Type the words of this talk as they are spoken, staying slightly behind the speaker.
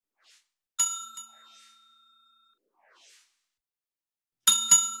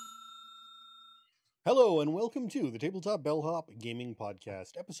Hello and welcome to the Tabletop Bellhop Gaming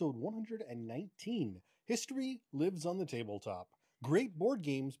Podcast, episode 119. History lives on the tabletop. Great board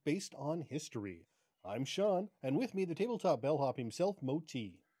games based on history. I'm Sean, and with me the Tabletop Bellhop himself,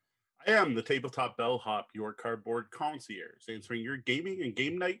 Moti. I am the Tabletop Bellhop, your cardboard concierge, answering your gaming and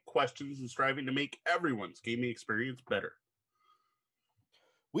game night questions and striving to make everyone's gaming experience better.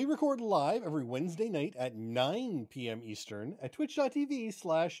 We record live every Wednesday night at 9 p.m. Eastern at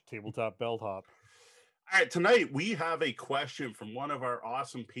twitch.tv/tabletopbellhop. All right, tonight we have a question from one of our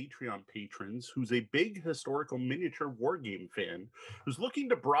awesome Patreon patrons who's a big historical miniature wargame fan who's looking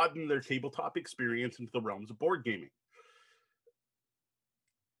to broaden their tabletop experience into the realms of board gaming.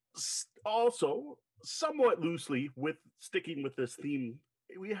 Also, somewhat loosely, with sticking with this theme,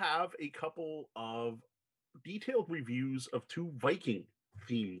 we have a couple of detailed reviews of two Viking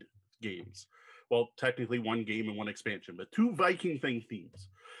themed games. Well, technically one game and one expansion, but two Viking themes.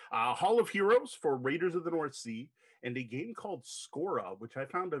 Hall of Heroes for Raiders of the North Sea, and a game called Skora, which I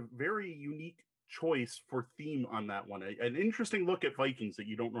found a very unique choice for theme on that one. An interesting look at Vikings that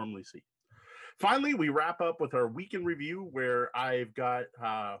you don't normally see. Finally, we wrap up with our weekend review where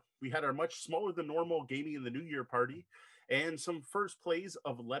we had our much smaller than normal gaming in the New Year party and some first plays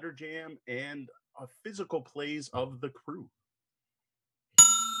of Letter Jam and physical plays of the crew.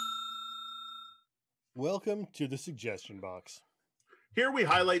 Welcome to the suggestion box. Here we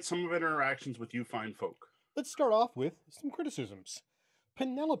highlight some of our interactions with you fine folk. Let's start off with some criticisms.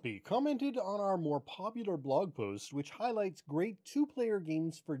 Penelope commented on our more popular blog post, which highlights great two-player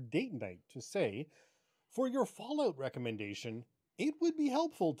games for date night, to say, for your Fallout recommendation, it would be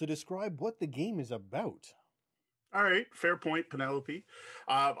helpful to describe what the game is about. All right, fair point, Penelope.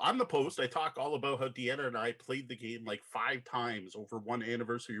 On the post, I talk all about how Deanna and I played the game like 5 times over one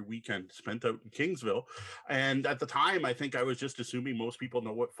anniversary weekend spent out in Kingsville. And at the time, I think I was just assuming most people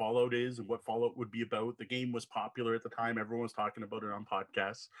know what Fallout is and what Fallout would be about. The game was popular at the time. Everyone was talking about it on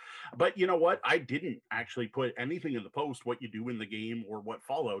podcasts. But you know what? I didn't actually put anything in the post, what you do in the game or what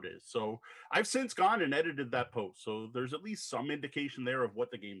Fallout is. So I've since gone and edited that post. So there's at least some indication there of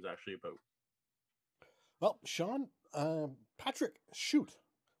what the game's actually about. Well, Sean, Patrick Shoot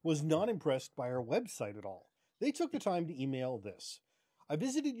was not impressed by our website at all. They took the time to email this. I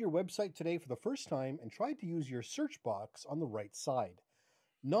visited your website today for the first time and tried to use your search box on the right side.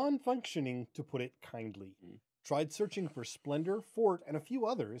 Non-functioning, to put it kindly. Tried searching for Splendor, Fort, and a few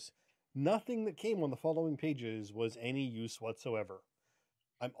others. Nothing that came on the following pages was any use whatsoever.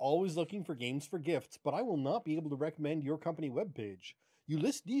 I'm always looking for games for gifts, but I will not be able to recommend your company webpage. You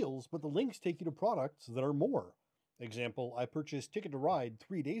list deals, but the links take you to products that are more. Example, I purchased Ticket to Ride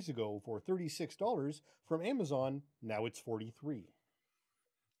 3 days ago for $36 from Amazon. Now it's $43.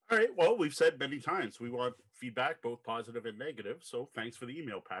 All right. Well, we've said many times we want feedback, both positive and negative. So thanks for the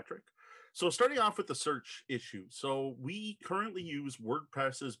email, Patrick. So starting off with the search issue. So we currently use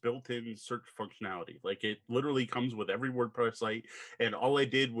WordPress's built-in search functionality. Like it literally comes with every WordPress site. And all I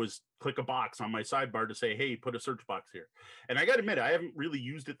did was click a box on my sidebar to say, hey, put a search box here. And I got to admit, I haven't really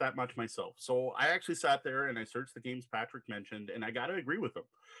used it that much myself. So I actually sat there and I searched the games Patrick mentioned, and I got to agree with him.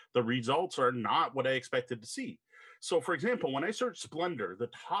 The results are not what I expected to see. So, for example, when I searched Splendor, the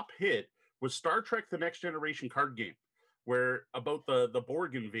top hit was Star Trek: The Next Generation card game, where about the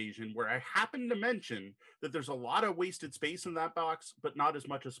Borg invasion, where I happened to mention that there's a lot of wasted space in that box, but not as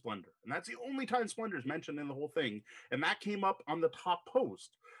much as Splendor. And that's the only time Splendor is mentioned in the whole thing. And that came up on the top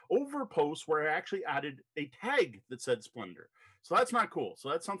post, over posts where I actually added a tag that said Splendor. So that's not cool. So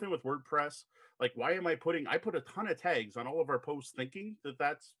that's something with WordPress. Like, why am I put a ton of tags on all of our posts thinking that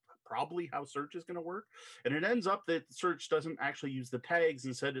that's probably how search is going to work. And it ends up that search doesn't actually use the tags.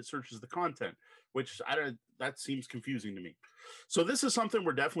 Instead, it searches the content, which that seems confusing to me. So this is something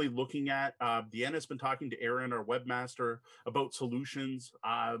we're definitely looking at. Deanna's been talking to Aaron, our webmaster, about solutions.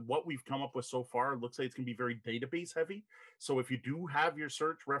 What we've come up with so far looks like it's going to be very database heavy. So if you do have your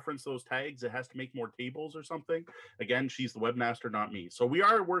search reference those tags, it has to make more tables or something. Again, she's the webmaster, not me. So we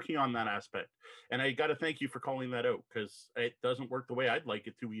are working on that aspect. And I got to thank you for calling that out, because it doesn't work the way I'd like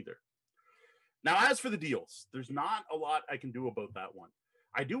it to either. Now, as for the deals, there's not a lot I can do about that one.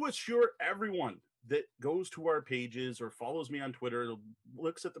 I do assure everyone that goes to our pages or follows me on Twitter,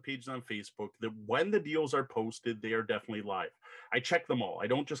 looks at the pages on Facebook, that when the deals are posted, they are definitely live. I check them all. I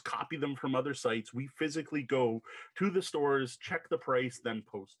don't just copy them from other sites. We physically go to the stores, check the price, then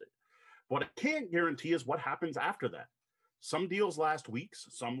post it. What I can't guarantee is what happens after that. Some deals last weeks,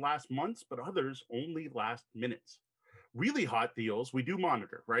 some last months, but others only last minutes. Really hot deals, we do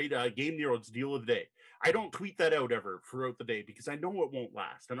monitor, right? Game Nero's deal of the day. I don't tweet that out ever throughout the day because I know it won't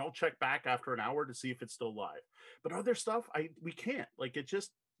last, and I'll check back after an hour to see if it's still live. But other stuff, we can't. Like, it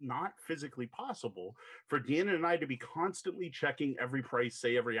just not physically possible for Deanna and I to be constantly checking every price,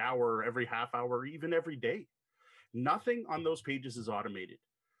 say every hour, every half hour, or even every day. Nothing on those pages is automated.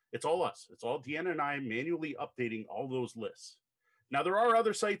 It's all us. It's all Deanna and I manually updating all those lists. Now, there are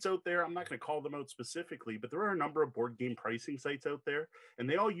other sites out there. I'm not going to call them out specifically, but there are a number of board game pricing sites out there, and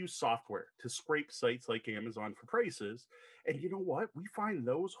they all use software to scrape sites like Amazon for prices. And you know what? We find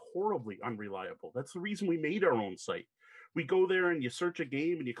those horribly unreliable. That's the reason we made our own site. We go there and you search a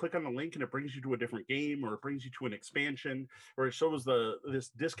game and you click on the link and it brings you to a different game, or it brings you to an expansion, or it shows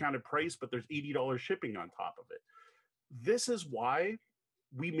this discounted price, but there's $80 shipping on top of it. This is why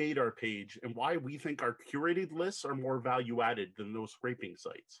we made our page and why we think our curated lists are more value added than those scraping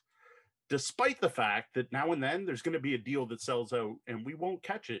sites. Despite the fact that now and then there's going to be a deal that sells out and we won't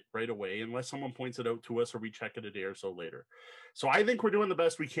catch it right away unless someone points it out to us or we check it a day or so later. So I think we're doing the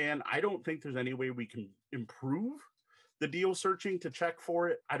best we can. I don't think there's any way we can improve the deal searching to check for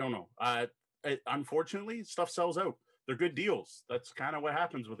it. I don't know. Unfortunately, stuff sells out. They're good deals. That's kind of what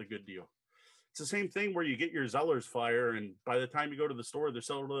happens with a good deal. It's the same thing where you get your Zeller's flyer, and by the time you go to the store, they're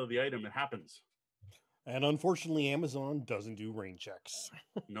selling the item. It happens. And unfortunately, Amazon doesn't do rain checks.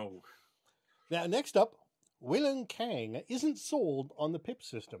 No. Now, next up, Weilin Kang isn't sold on the PIP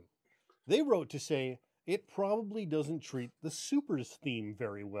system. They wrote to say, it probably doesn't treat the Supers theme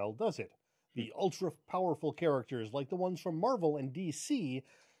very well, does it? The ultra-powerful characters like the ones from Marvel and DC,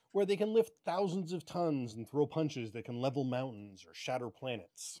 where they can lift thousands of tons and throw punches that can level mountains or shatter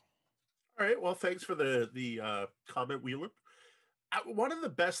planets. All right. Well, thanks for the comment, Wheeler. One of the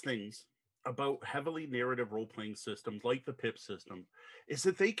best things about heavily narrative role-playing systems like the PIP system is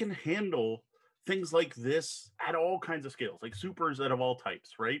that they can handle things like this at all kinds of scales, like supers of all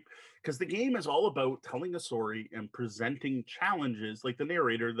types, right? Because the game is all about telling a story and presenting challenges, like the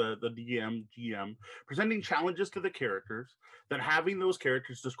narrator, the DM, GM, presenting challenges to the characters, then having those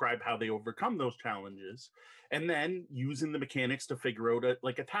characters describe how they overcome those challenges, and then using the mechanics to figure out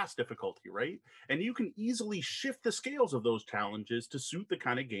a task difficulty, right? And you can easily shift the scales of those challenges to suit the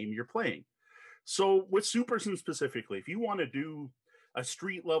kind of game you're playing. So with supers and specifically, if you want to do a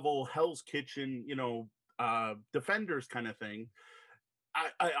street level Hell's Kitchen, Defenders kind of thing,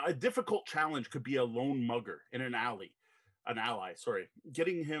 a difficult challenge could be a lone mugger in an ally, sorry.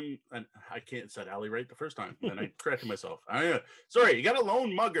 Getting him, and I can't said alley right the first time, and I corrected myself. Sorry, you got a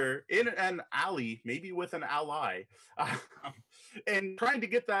lone mugger in an alley, maybe with an ally, and trying to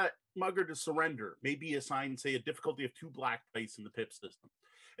get that mugger to surrender, maybe assign, say, a difficulty of 2 black dice in the PIP system.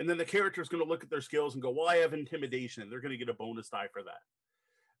 And then the character is going to look at their skills and go, well, I have intimidation. They're going to get a bonus die for that.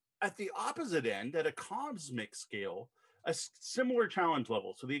 At the opposite end, at a cosmic scale, a similar challenge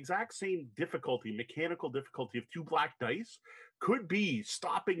level, so the exact same difficulty, mechanical difficulty of 2 black dice, could be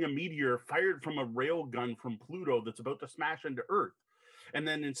stopping a meteor fired from a rail gun from Pluto that's about to smash into Earth. And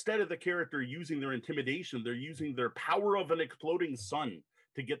then instead of the character using their intimidation, they're using their power of an exploding sun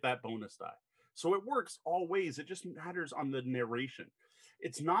to get that bonus die. So it works all ways. It just matters on the narration.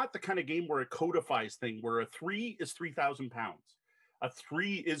 It's not the kind of game where it codifies thing where a 3 is 3,000 pounds. A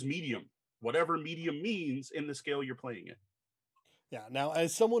 3 is medium, whatever medium means in the scale you're playing it. Yeah, now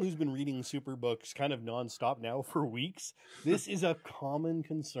as someone who's been reading super books kind of nonstop now for weeks, this is a common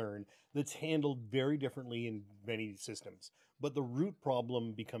concern that's handled very differently in many systems, but the root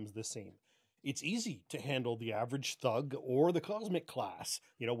problem becomes the same. It's easy to handle the average thug or the cosmic class,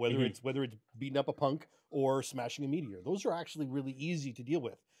 whether it's beating up a punk or smashing a meteor. Those are actually really easy to deal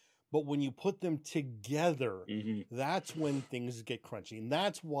with. But when you put them together, that's when things get crunchy. And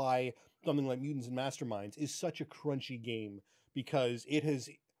that's why something like Mutants and Masterminds is such a crunchy game, because it has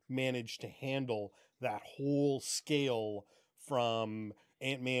managed to handle that whole scale from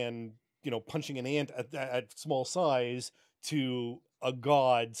Ant-Man, punching an ant at small size to a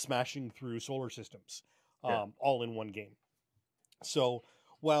god smashing through solar systems, all in one game. So,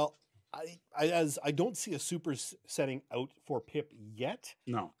 while I don't see a super setting out for PIP yet,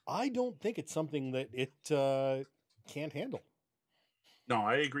 no, I don't think it's something that it can't handle. No,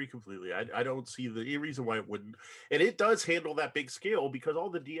 I agree completely. I don't see the reason why it wouldn't. And it does handle that big scale, because all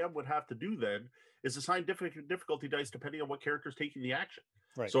the DM would have to do then is assign difficulty dice depending on what character's taking the action.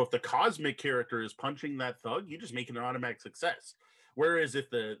 Right. So if the cosmic character is punching that thug, you just make it an automatic success. Whereas if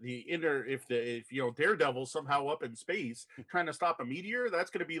if Daredevil somehow up in space trying to stop a meteor, that's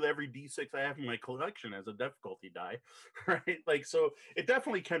going to be every D6 I have in my collection as a difficulty die, right? So it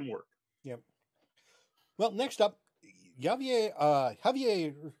definitely can work. Yep. Well, next up, Javier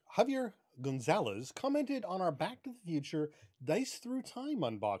Gonzalez commented on our Back to the Future Dice Through Time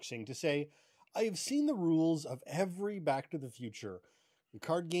unboxing to say, I have seen the rules of every Back to the Future. The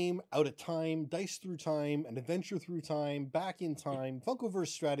card game, Out of Time, Dice Through Time, An Adventure Through Time, Back in Time, Funkoverse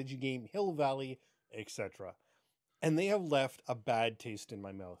strategy game, Hill Valley, etc. And they have left a bad taste in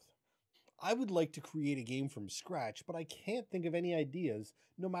my mouth. I would like to create a game from scratch, but I can't think of any ideas,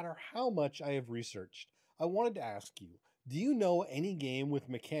 no matter how much I have researched. I wanted to ask you, do you know any game with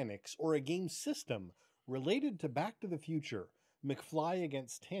mechanics or a game system related to Back to the Future, McFly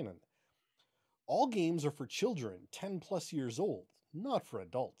against Tannen? All games are for children 10 plus years old, not for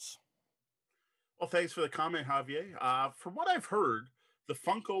adults. Well, thanks for the comment, Javier. From what I've heard, the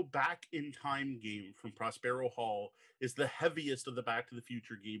Funko Back in Time game from Prospero Hall is the heaviest of the Back to the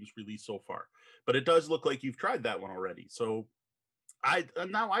Future games released so far. But it does look like you've tried that one already. So I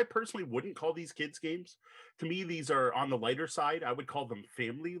personally wouldn't call these kids games. To me, these are on the lighter side. I would call them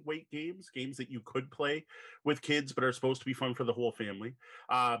family weight games that you could play with kids, but are supposed to be fun for the whole family.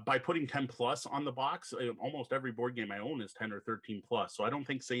 By putting 10 plus on the box, almost every board game I own is 10 or 13 plus. So I don't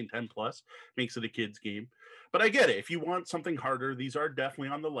think saying 10 plus makes it a kids game. But I get it. If you want something harder, these are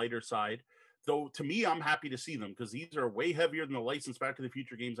definitely on the lighter side. Though to me, I'm happy to see them because these are way heavier than the licensed Back to the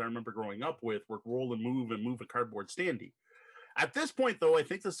Future games I remember growing up with, where roll and move a cardboard standee. At this point, though, I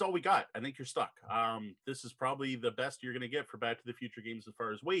think this is all we got. I think you're stuck. This is probably the best you're going to get for Back to the Future games as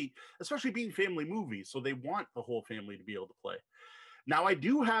far as weight, especially being family movies. So they want the whole family to be able to play. Now, I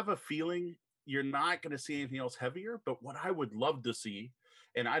do have a feeling you're not going to see anything else heavier, but what I would love to see,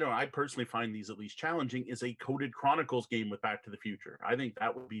 and I personally find these at least challenging, is a Coded Chronicles game with Back to the Future. I think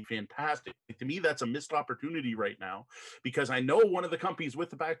that would be fantastic. To me, that's a missed opportunity right now because I know one of the companies with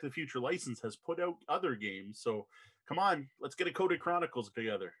the Back to the Future license has put out other games. So come on, let's get a Coded Chronicles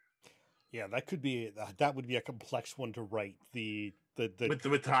together. Yeah, that would be a complex one to write. The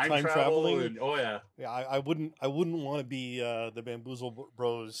with time traveling. And, oh yeah. Yeah, I wouldn't want to be the Bamboozle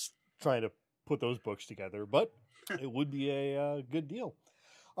Bros trying to put those books together, but it would be a good deal.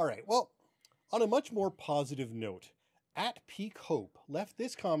 All right, well, on a much more positive note, at Peak Hope left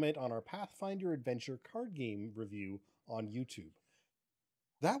this comment on our Pathfinder Adventure card game review on YouTube.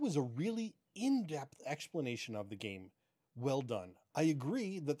 That was a really in-depth explanation of the game. Well done. I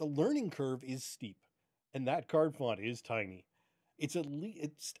agree that the learning curve is steep, and that card font is tiny. It's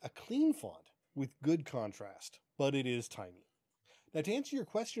a clean font with good contrast, but it is tiny. Now, to answer your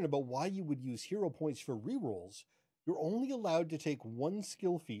question about why you would use hero points for rerolls, you're only allowed to take 1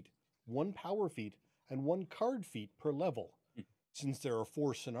 skill feat, 1 power feat, and 1 card feat per level. Since there are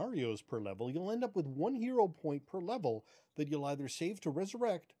 4 scenarios per level, you'll end up with 1 hero point per level that you'll either save to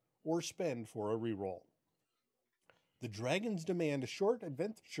resurrect or spend for a reroll. The Dragon's Demand short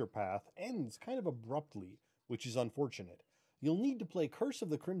adventure path ends kind of abruptly, which is unfortunate. You'll need to play Curse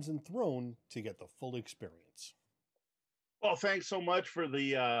of the Crimson Throne to get the full experience. Well, thanks so much for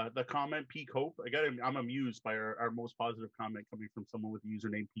the comment, Peak Hope. I'm amused by our most positive comment coming from someone with the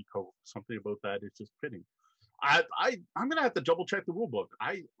username Peak Hope. Something about that is just fitting. I'm gonna have to double check the rule book.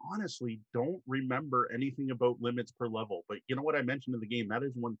 I honestly don't remember anything about limits per level, but you know what I mentioned in the game? That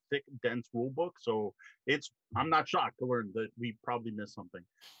is one thick, dense rule book. So I'm not shocked to learn that we probably missed something.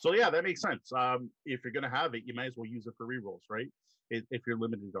 So yeah, that makes sense. If you're gonna have it, you might as well use it for rerolls, right? If you're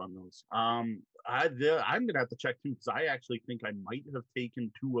limited on those. I'm gonna have to check too because I actually think I might have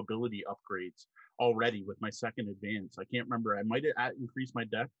taken 2 ability upgrades already with my second advance. I can't remember. I might have increased my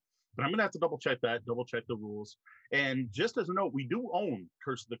deck. But I'm going to have to double check the rules. And just as a note, we do own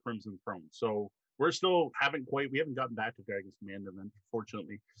Curse of the Crimson Throne. So we haven't gotten back to Dragon's Command event,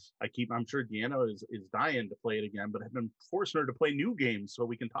 fortunately. I'm sure Deanna is dying to play it again, but I've been forcing her to play new games so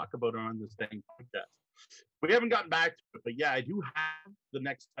we can talk about it on this dang podcast. We haven't gotten back to it, but yeah, I do have the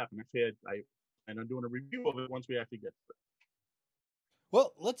next step. And actually, I'm doing a review of it once we actually get to it.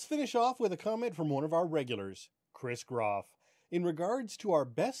 Well, let's finish off with a comment from one of our regulars, Chris Groff, in regards to our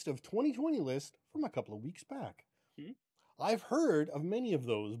best of 2020 list from a couple of weeks back. I've heard of many of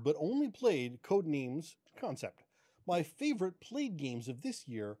those, but only played Codenames Concept. My favorite played games of this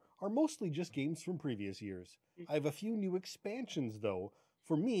year are mostly just games from previous years. I have a few new expansions, though.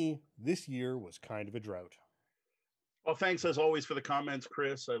 For me, this year was kind of a drought. Well, thanks as always for the comments,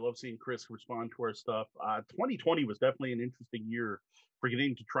 Chris. I love seeing Chris respond to our stuff. 2020 was definitely an interesting year for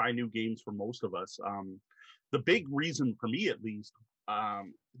getting to try new games for most of us. The big reason for me, at least,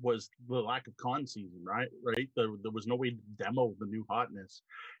 was the lack of con season, right? There was no way to demo the new hotness.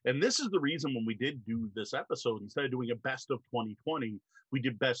 And this is the reason when we did do this episode, instead of doing a best of 2020, we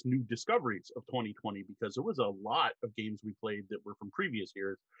did best new discoveries of 2020 because there was a lot of games we played that were from previous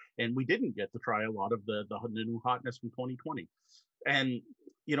years, and we didn't get to try a lot of the new hotness from 2020. And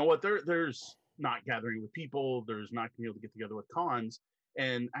you know what? There's not gathering with people. There's not being able to get together with cons.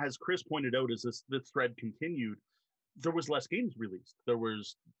 And as Chris pointed out, as this thread continued, there was less games released. There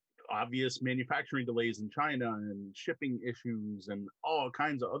was obvious manufacturing delays in China and shipping issues and all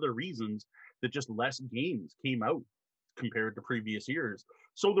kinds of other reasons that just less games came out compared to previous years.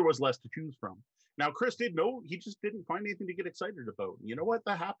 So there was less to choose from. Now, Chris did know he just didn't find anything to get excited about. You know what?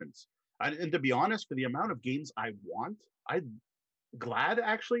 That happens. And to be honest, for the amount of games I want, I'm glad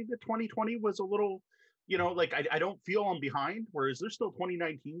actually that 2020 was a little, like I don't feel I'm behind. Whereas there's still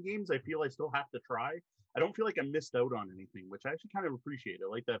 2019 games I feel I still have to try. I don't feel like I missed out on anything, which I actually kind of appreciate. I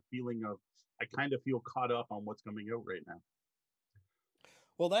like that feeling of I kind of feel caught up on what's coming out right now.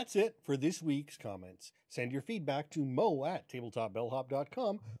 Well, that's it for this week's comments. Send your feedback to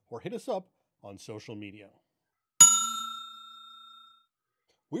mo@tabletopbellhop.com or hit us up on social media.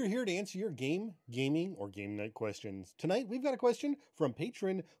 We're here to answer your game, gaming, or game night questions. Tonight, we've got a question from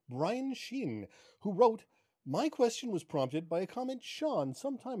patron Bryan Shein, who wrote, "My question was prompted by a comment Sean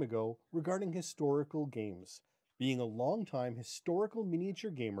some time ago regarding historical games. Being a long-time historical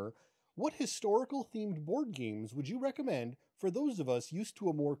miniature gamer, what historical-themed board games would you recommend for those of us used to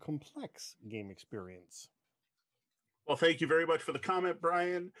a more complex game experience?" Well, thank you very much for the comment,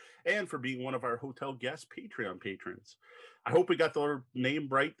 Brian, and for being one of our hotel guest Patreon patrons. I hope we got the name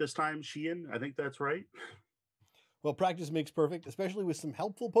right this time, Shein. I think that's right. Well, practice makes perfect, especially with some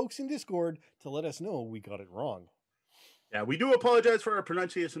helpful pokes in Discord to let us know we got it wrong. Yeah, we do apologize for our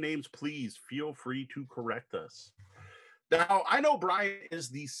pronunciation names. Please feel free to correct us. Now, I know Brian is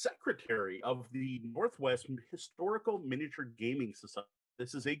the secretary of the Northwest Historical Miniature Gaming Society.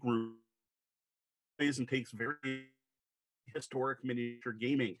 This is a group and takes very historic miniature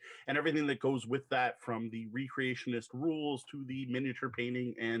gaming and everything that goes with that, from the recreationist rules to the miniature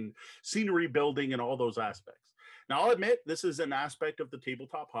painting and scenery building and all those aspects. Now, I'll admit this is an aspect of the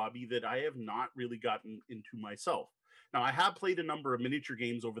tabletop hobby that I have not really gotten into myself. Now, I have played a number of miniature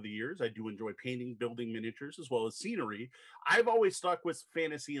games over the years. I do enjoy painting, building miniatures, as well as scenery. I've always stuck with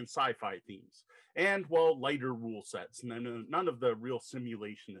fantasy and sci-fi themes and, well, lighter rule sets, none of the real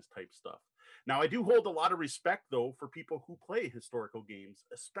simulationist type stuff. Now, I do hold a lot of respect, though, for people who play historical games,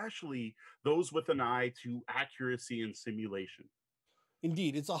 especially those with an eye to accuracy and simulation.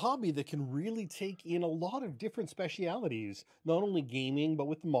 Indeed, it's a hobby that can really take in a lot of different specialities, not only gaming, but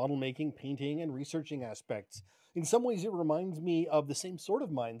with the model making, painting, and researching aspects. In some ways, it reminds me of the same sort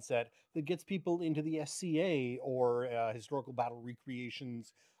of mindset that gets people into the SCA or historical battle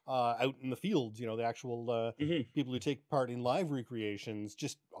recreations out in the fields, the actual people who take part in live recreations,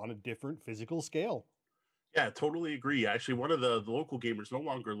 just on a different physical scale. Yeah, totally agree. Actually, one of the local gamers, no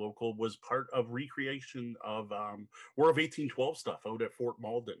longer local, was part of recreation of War of 1812 stuff out at Fort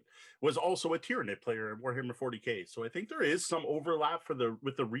Malden. Was also a Tyranid player in Warhammer 40K. So I think there is some overlap with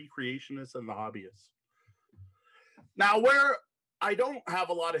the recreationists and the hobbyists. Now, where I don't have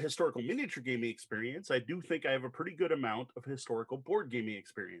a lot of historical miniature gaming experience, I do think I have a pretty good amount of historical board gaming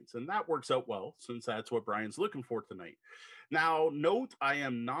experience, and that works out well since that's what Brian's looking for tonight. Now, note, I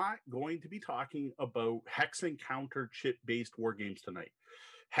am not going to be talking about hex and counter chip-based war games tonight.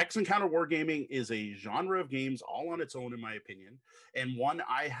 Hex and counter wargaming is a genre of games all on its own, in my opinion, and one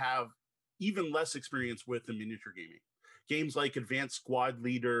I have even less experience with than miniature gaming. Games like Advanced Squad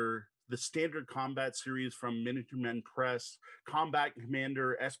Leader, the Standard Combat series from Miniature Men Press, Combat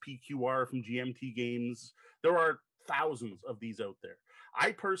Commander, SPQR from GMT Games. There are thousands of these out there.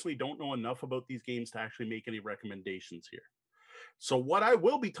 I personally don't know enough about these games to actually make any recommendations here. So what I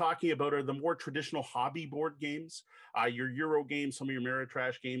will be talking about are the more traditional hobby board games, your Eurogames, some of your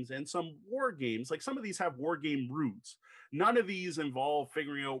Ameritrash games, and some war games. Like some of these have war game roots. None of these involve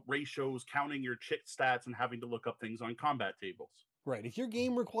figuring out ratios, counting your chick stats, and having to look up things on combat tables. Right. If your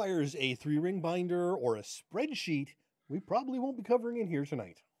game requires a 3-ring binder or a spreadsheet, we probably won't be covering it here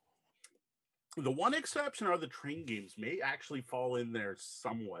tonight. The one exception are the train games, may actually fall in there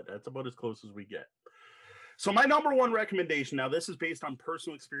somewhat. That's about as close as we get. So my number one recommendation, now this is based on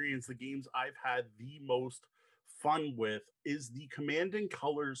personal experience, the games I've had the most fun with is the Command and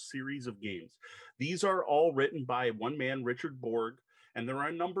Colors series of games. These are all written by one man, Richard Borg, and there are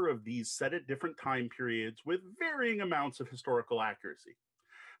a number of these set at different time periods with varying amounts of historical accuracy.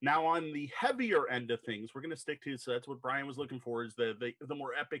 Now, on the heavier end of things, we're going to stick to, so that's what Brian was looking for, is the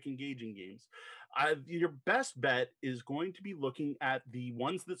more epic, engaging games. Your best bet is going to be looking at the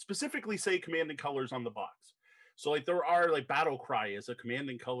ones that specifically say Command and Colors on the box. So, like, there are, like, Battle Cry is a Command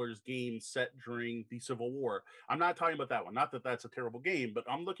and Colors game set during the Civil War. I'm not talking about that one. Not that that's a terrible game, but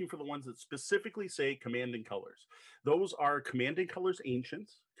I'm looking for the ones that specifically say Command and Colors. Those are Command and Colors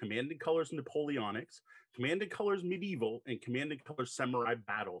Ancients, Command and Colors Napoleonics, Command and Colors Medieval, and Command and Colors Samurai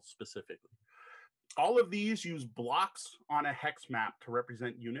Battles specifically. All of these use blocks on a hex map to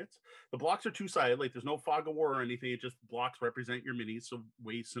represent units. The blocks are two-sided, like there's no fog of war or anything. It just blocks represent your minis, so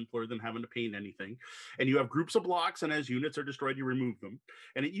way simpler than having to paint anything. And you have groups of blocks, and as units are destroyed, you remove them.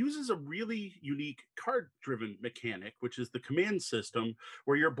 And it uses a really unique card-driven mechanic, which is the command system,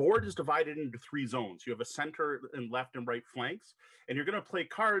 where your board is divided into 3 zones. You have a center and left and right flanks, and you're going to play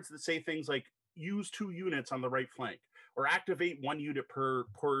cards that say things like use 2 units on the right flank, or activate 1 unit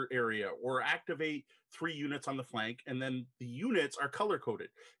per area, or activate 3 units on the flank. And then the units are color coded,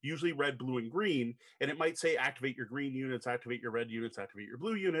 usually red, blue, and green. And it might say activate your green units, activate your red units, activate your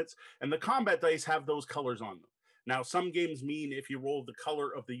blue units. And the combat dice have those colors on them. Now, some games mean if you roll the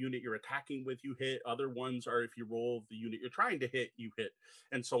color of the unit you're attacking with, you hit. Other ones are if you roll the unit you're trying to hit, you hit,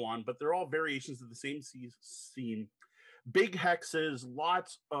 and so on. But they're all variations of the same scene. Big hexes,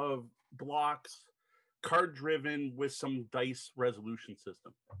 lots of blocks, card driven with some dice resolution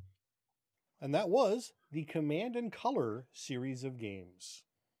system. And that was the Command and Color series of games.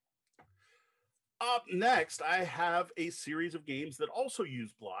 Up next, I have a series of games that also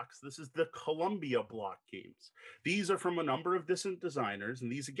use blocks. This is the Columbia block games. These are from a number of different designers,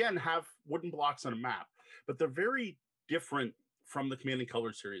 and these again have wooden blocks on a map, but they're very different from the Command and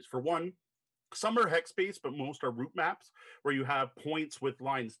Color series. For one, some are hex-based, but most are route maps where you have points with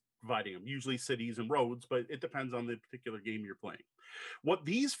lines dividing them, usually cities and roads, but it depends on the particular game you're playing. What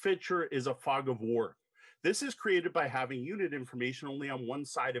these feature is a fog of war. This is created by having unit information only on one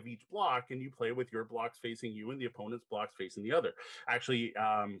side of each block, and you play with your blocks facing you and the opponent's blocks facing the other. Actually,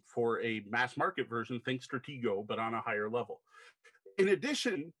 for a mass market version, think Stratego, but on a higher level. In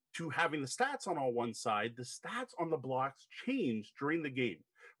addition to having the stats on all one side, the stats on the blocks change during the game,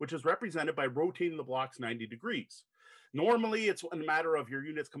 which is represented by rotating the blocks 90 degrees. Normally, it's a matter of your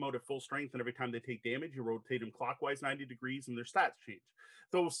units come out at full strength, and every time they take damage, you rotate them clockwise 90 degrees, and their stats change.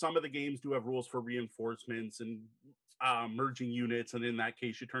 Though some of the games do have rules for reinforcements and merging units, and in that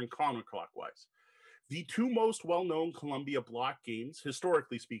case, you turn counterclockwise. The 2 most well-known Columbia block games,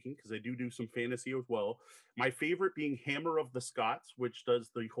 historically speaking, because I do some fantasy as well, my favorite being Hammer of the Scots, which does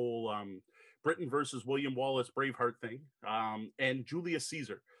the whole Britain versus William Wallace Braveheart thing, and Julius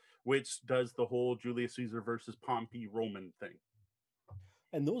Caesar, which does the whole Julius Caesar versus Pompey Roman thing.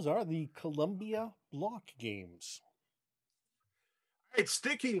 And those are the Columbia block games. All right,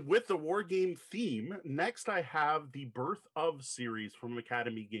 sticking with the war game theme, next I have the Birth of series from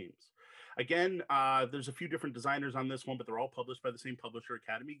Academy Games. Again, there's a few different designers on this one, but they're all published by the same publisher,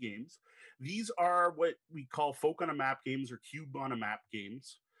 Academy Games. These are what we call folk on a map games or cube on a map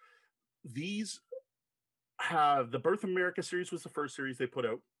games. These have the Birth of America series was the first series they put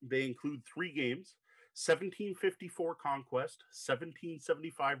out. They include 3 games: 1754 Conquest,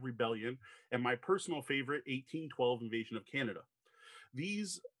 1775 Rebellion, and my personal favorite, 1812 Invasion of Canada.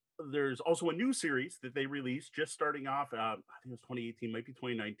 There's also a new series that they released just starting off, I think it was 2018, might be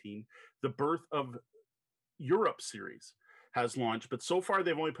 2019. The Birth of Europe series has launched, but so far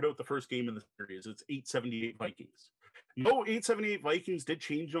they've only put out the first game in the series. It's 878 Vikings. No, 878 Vikings did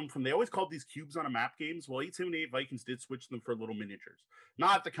change them from, they always called these cubes on a map games. Well, 878 Vikings did switch them for little miniatures.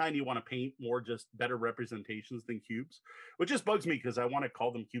 Not the kind you want to paint, more just better representations than cubes, which just bugs me because I want to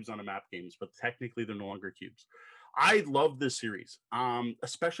call them cubes on a map games, but technically they're no longer cubes. I love this series,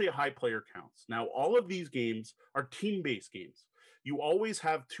 especially at high player counts. Now, all of these games are team-based games. You always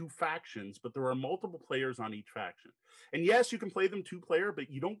have 2 factions, but there are multiple players on each faction. And yes, you can play them 2-player, but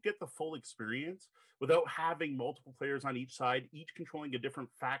you don't get the full experience without having multiple players on each side, each controlling a different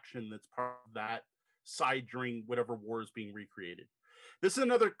faction that's part of that side during whatever war is being recreated. This is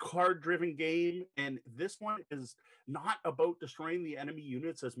another card-driven game, and this one is not about destroying the enemy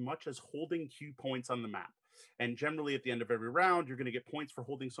units as much as holding key points on the map. And generally, at the end of every round, you're going to get points for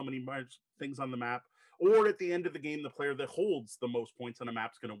holding so many things on the map. Or at the end of the game, the player that holds the most points on a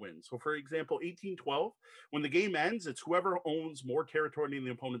map is going to win. So, for example, 1812, when the game ends, it's whoever owns more territory in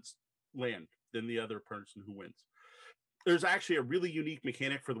the opponent's land than the other person who wins. There's actually a really unique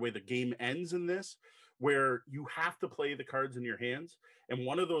mechanic for the way the game ends in this, where you have to play the cards in your hands. And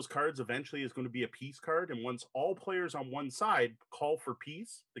one of those cards eventually is going to be a peace card. And once all players on one side call for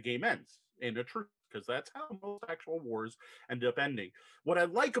peace, the game ends in a truce, because that's how most actual wars end up ending. What I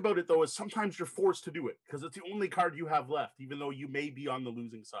like about it, though, is sometimes you're forced to do it because it's the only card you have left, even though you may be on the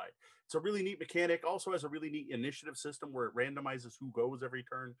losing side. It's a really neat mechanic. Also has a really neat initiative system where it randomizes who goes every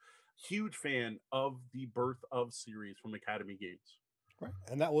turn. Huge fan of the Birth of series from Academy Games. Right.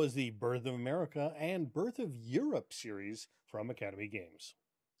 And that was the Birth of America and Birth of Europe series from Academy Games.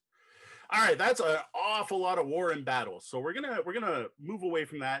 All right, that's an awful lot of war and battle. So we're gonna move away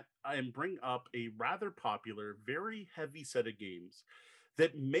from that and bring up a rather popular, very heavy set of games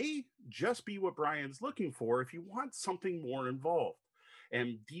that may just be what Bryan's looking for if you want something more involved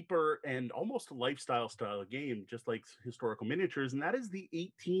and deeper and almost a lifestyle style game, just like historical miniatures, and that is the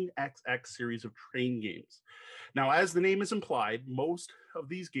 18XX series of train games. Now, as the name is implied, most of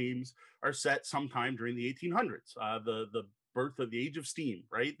these games are set sometime during the 1800s, the birth of the age of steam,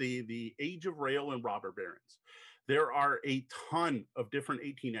 right? The age of rail and robber barons. There are a ton of different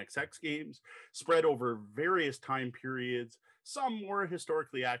 18XX games spread over various time periods, some more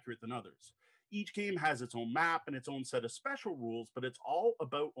historically accurate than others. Each game has its own map and its own set of special rules, but it's all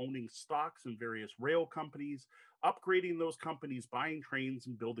about owning stocks in various rail companies, upgrading those companies, buying trains,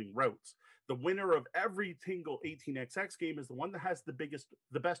 and building routes. The winner of every single 18XX game is the one that has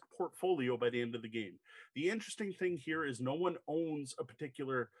the best portfolio by the end of the game. The interesting thing here is no one owns a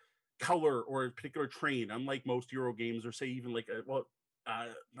particular color or a particular train, unlike most Eurogames, or say even like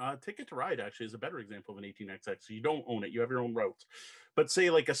Ticket to Ride actually is a better example of an 18XX. So you don't own it, you have your own routes. But say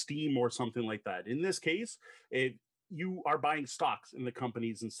like a Steam or something like that. In this case, you are buying stocks in the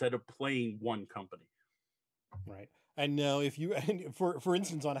companies instead of playing one company. Right. And now if you, and for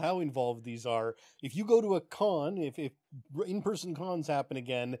instance, on how involved these are, if you go to a con, if in-person cons happen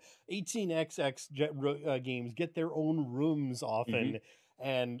again, 18XX games get their own rooms often,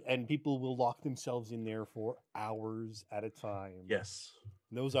 and people will lock themselves in there for hours at a time. Yes.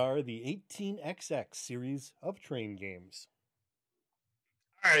 And those are the 18XX series of train games.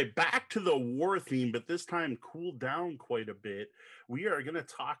 All right, back to the war theme, but this time cooled down quite a bit. We are going to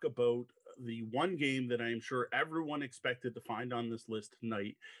talk about the one game that I'm sure everyone expected to find on this list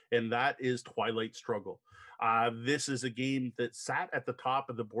tonight, and that is Twilight Struggle. This is a game that sat at the top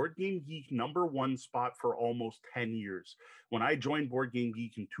of the Board Game Geek #1 spot for almost 10 years. When I joined Board Game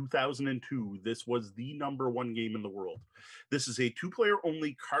Geek in 2002, this was the #1 game in the world. This is a two-player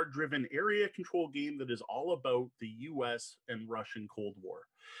only card-driven area control game that is all about the US and Russian Cold War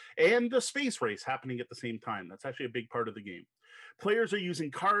and the space race happening at the same time. That's actually a big part of the game. Players are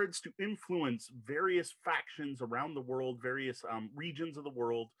using cards to influence various factions around the world, various regions of the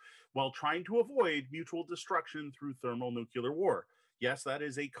world, while trying to avoid mutual destruction through thermonuclear war. Yes, that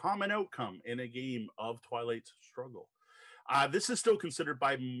is a common outcome in a game of Twilight Struggle. This is still considered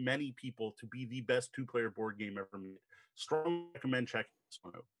by many people to be the best two-player board game ever made. Strongly recommend checking this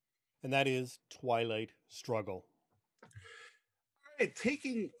one out. And that is Twilight Struggle. All right,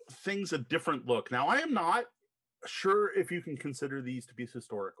 taking things a different look. Now, I am not sure if you can consider these to be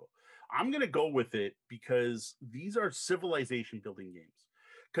historical. I'm going to go with it because these are civilization building games.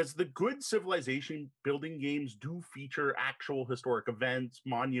 Because the good civilization building games do feature actual historic events,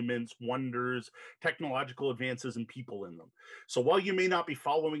 monuments, wonders, technological advances, and people in them. So while you may not be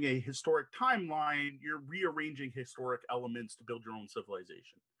following a historic timeline, you're rearranging historic elements to build your own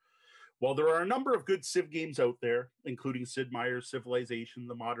civilization. While there are a number of good Civ games out there, including Sid Meier's Civilization,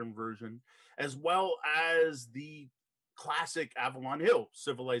 the modern version, as well as the classic Avalon Hill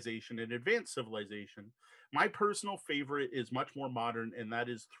Civilization and Advanced Civilization, my personal favorite is much more modern, and that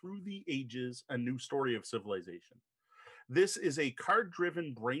is Through the Ages, A New Story of Civilization. This is a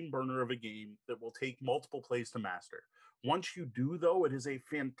card-driven brain burner of a game that will take multiple plays to master. Once you do, though, it is a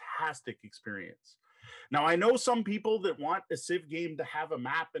fantastic experience. Now, I know some people that want a Civ game to have a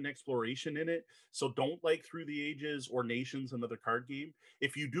map and exploration in it, so don't like Through the Ages or Nations, another card game.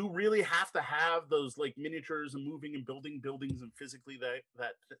 If you do really have to have those like miniatures and moving and building buildings and physically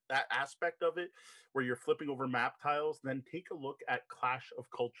that aspect of it, where you're flipping over map tiles, then take a look at Clash of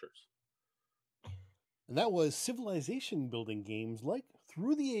Cultures. And that was civilization building games like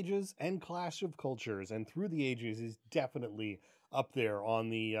Through the Ages and Clash of Cultures. And Through the Ages is definitely up there on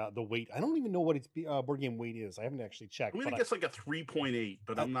the weight. I don't even know what its board game weight is. I haven't actually checked. I'm gonna guess like a 3.8,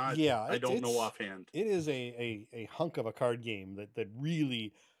 but I'm not. Yeah, I don't know offhand. It is a hunk of a card game that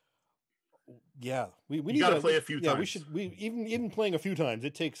really. Yeah, we need to play a few times. Yeah, we should. Even playing a few times,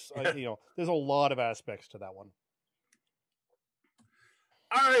 it takes. There's a lot of aspects to that one.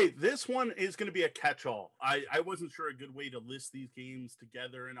 All right, this one is going to be a catch-all. I wasn't sure a good way to list these games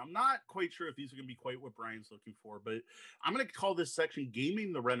together, and I'm not quite sure if these are going to be quite what Bryan's looking for, but I'm going to call this section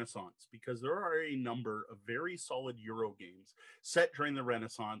Gaming the Renaissance, because there are a number of very solid Euro games set during the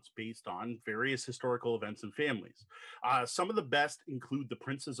Renaissance based on various historical events and families. Some of the best include The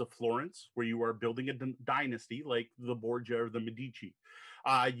Princes of Florence, where you are building a dynasty like the Borgia or the Medici.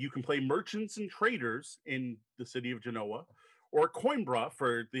 You can play merchants and traders in the city of Genoa, or Coimbra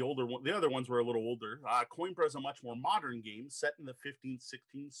for the older one. The other ones were a little older. Coimbra is a much more modern game set in the 15th,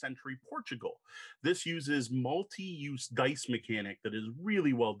 16th century Portugal. This uses multi-use dice mechanic that is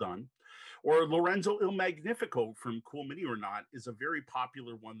really well done. Or Lorenzo Il Magnifico from Cool Mini or Not is a very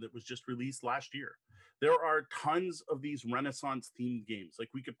popular one that was just released last year. There are tons of these Renaissance themed games. Like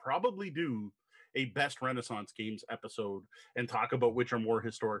we could probably do a best Renaissance games episode and talk about which are more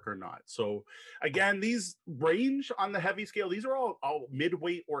historic or not. So again, these range on the heavy scale. These are all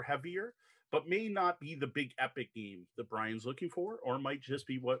midweight or heavier, but may not be the big epic game that Bryan's looking for, or might just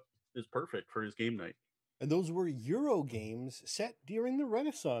be what is perfect for his game night. And those were Eurogames set during the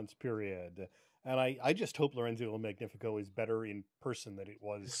Renaissance period. And I just hope Lorenzo Il Magnifico is better in person than it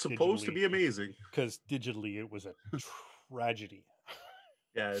was It's supposed to be amazing. Because digitally it was a tragedy.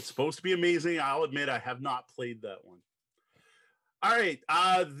 Yeah, it's supposed to be amazing. I'll admit I have not played that one. All right,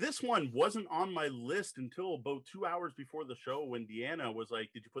 this one wasn't on my list until about 2 hours before the show when Deanna was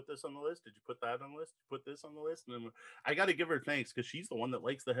like, did you put this on the list? Did you put that on the list? Did you put this on the list? And then I got to give her thanks because she's the one that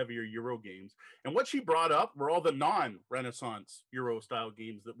likes the heavier Euro games. And what she brought up were all the non-Renaissance Euro-style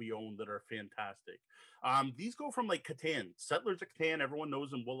games that we own that are fantastic. These go from like Catan, Settlers of Catan, everyone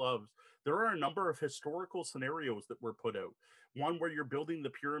knows and loves. There are a number of historical scenarios that were put out. One where you're building the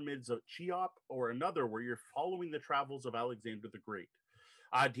pyramids of Cheops, or another where you're following the travels of Alexander the Great.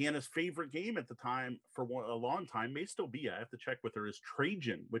 Deanna's favorite game at the time for a long time may still be, I have to check with her, is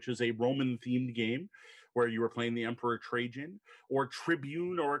Trajan, which is a Roman-themed game where you were playing the Emperor Trajan, or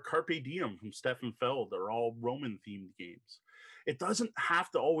Tribune or Carpe Diem from Stefan Feld. They're all Roman-themed games. It doesn't have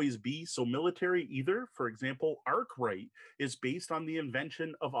to always be so military either. For example, Arkwright is based on the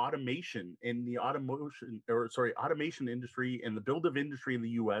invention of automation in the automation industry and the build of industry in the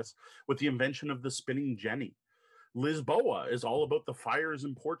US with the invention of the spinning jenny. Lisboa is all about the fires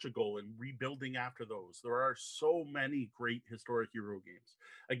in Portugal and rebuilding after those. There are so many great historic Euro games.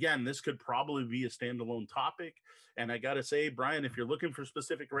 Again, this could probably be a standalone topic. And I got to say, Bryan, if you're looking for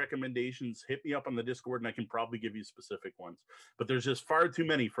specific recommendations, hit me up on the Discord and I can probably give you specific ones. But there's just far too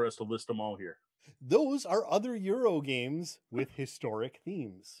many for us to list them all here. Those are other Euro games with historic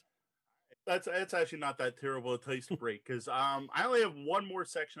themes. That's actually not that terrible a place to break because I only have one more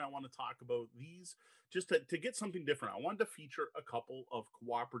section I want to talk about. These just to get something different. I wanted to feature a couple of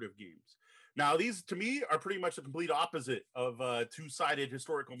cooperative games. Now, these to me are pretty much the complete opposite of a two-sided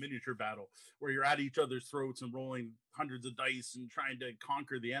historical miniature battle where you're at each other's throats and rolling hundreds of dice and trying to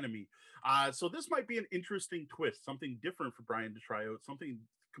conquer the enemy. So this might be an interesting twist, something different for Bryan to try out, something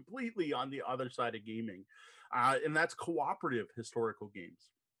completely on the other side of gaming, and that's cooperative historical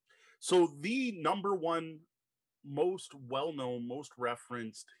games. So the number one most well-known, most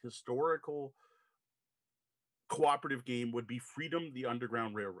referenced historical cooperative game would be Freedom, the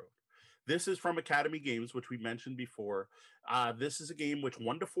Underground Railroad. This is from Academy Games, which we mentioned before. This is a game which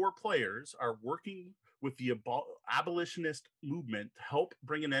 1 to 4 players are working with the abolitionist movement to help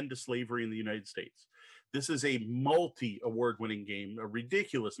bring an end to slavery in the United States. This is a multi-award-winning game, a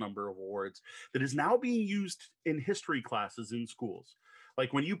ridiculous number of awards, that is now being used in history classes in schools.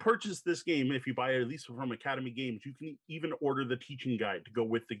 Like when you purchase this game, if you buy it at least from Academy Games, you can even order the teaching guide to go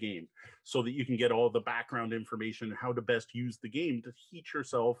with the game so that you can get all the background information and how to best use the game to teach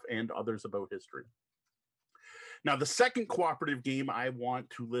yourself and others about history. Now, the second cooperative game I want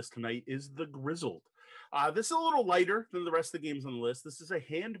to list tonight is The Grizzled. This is a little lighter than the rest of the games on the list. This is a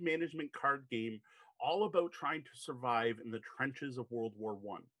hand management card game all about trying to survive in the trenches of World War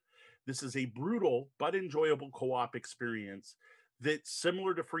I. This is a brutal but enjoyable co-op experience that,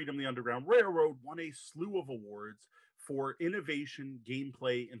 similar to Freedom, the Underground Railroad, won a slew of awards for innovation,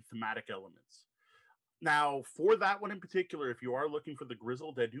 gameplay, and thematic elements. Now, for that one in particular, if you are looking for The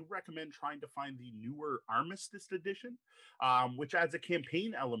Grizzled, I do recommend trying to find the newer Armistice Edition, which adds a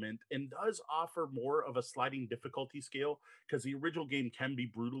campaign element and does offer more of a sliding difficulty scale because the original game can be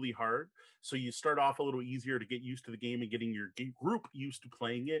brutally hard. So you start off a little easier to get used to the game and getting your group used to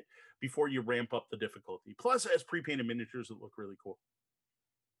playing it before you ramp up the difficulty. Plus, it has pre-painted miniatures that look really cool.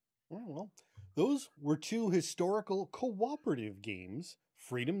 Oh, well, those were 2 historical cooperative games,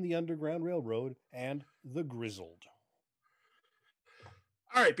 Freedom, the Underground Railroad, and The Grizzled.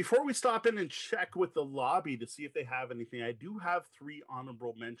 All right, before we stop in and check with the lobby to see if they have anything, I do have 3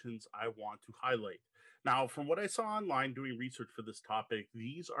 honorable mentions I want to highlight. Now, from what I saw online doing research for this topic,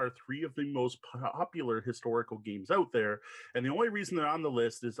 these are 3 of the most popular historical games out there. And the only reason they're on the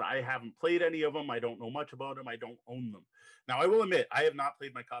list is I haven't played any of them. I don't know much about them. I don't own them. Now, I will admit, I have not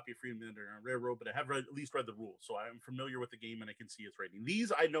played my copy of Freedom of the Underground Railroad, but I have at least read the rules. So I am familiar with the game and I can see its rating.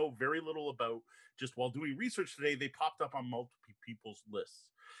 These I know very little about. Just while doing research today, they popped up on multiple people's lists.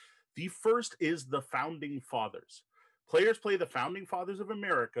 The first is the Founding Fathers. Players play the Founding Fathers of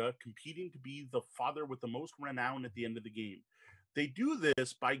America, competing to be the father with the most renown at the end of the game. They do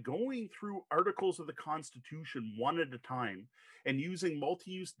this by going through articles of the Constitution one at a time and using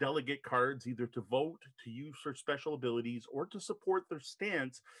multi-use delegate cards either to vote, to use for special abilities, or to support their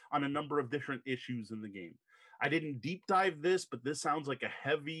stance on a number of different issues in the game. I didn't deep dive this, but this sounds like a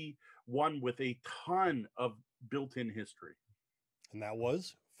heavy one with a ton of built-in history. And that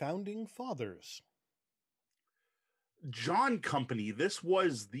was Founding Fathers. John Company, this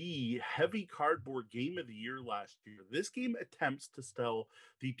was the heavy cardboard game of the year last year. This game attempts to tell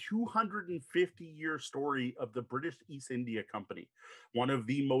the 250-year story of the British East India Company, one of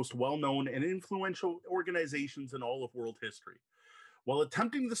the most well-known and influential organizations in all of world history. While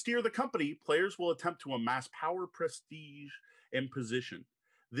attempting to steer the company, players will attempt to amass power, prestige, and position.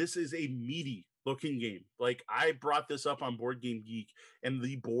 This is a meaty looking game. Like, I brought this up on Board Game Geek, and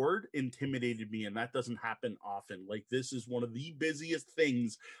the board intimidated me, and that doesn't happen often. Like, this is one of the busiest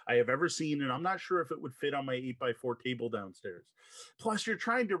things I have ever seen, and I'm not sure if it would fit on my 8x4 table downstairs. Plus, you're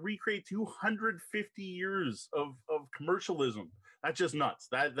trying to recreate 250 years of commercialism. That's just nuts.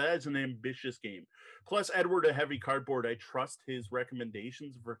 That is an ambitious game. Plus, Edward, a heavy cardboard, I trust his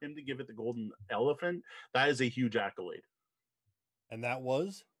recommendations. For him to give it the golden elephant, that is a huge accolade. And that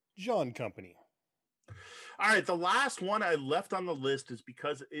was John Company. All right, the last one I left on the list is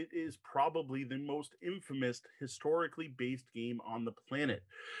because it is probably the most infamous historically based game on the planet.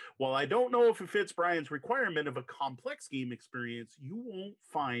 While I don't know if it fits Bryan's requirement of a complex game experience, you won't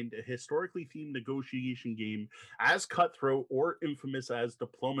find a historically themed negotiation game as cutthroat or infamous as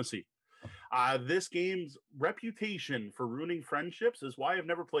Diplomacy. This game's reputation for ruining friendships is why I've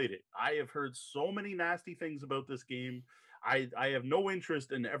never played it. I have heard so many nasty things about this game. I have no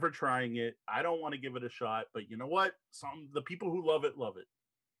interest in ever trying it. I don't want to give it a shot, but you know what? The people who love it, love it.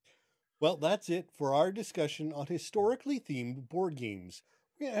 Well, that's it for our discussion on historically themed board games.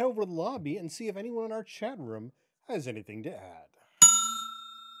 We're going to head over to the lobby and see if anyone in our chat room has anything to add.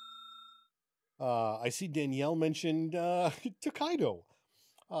 I see Danielle mentioned Tokaido.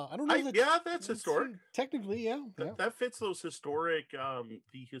 I don't know. That's historic. Technically, yeah. That fits those historic,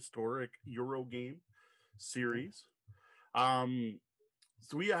 the historic Eurogame series.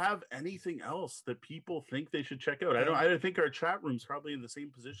 Do we have anything else that people think they should check out? I don't think our chat room's probably in the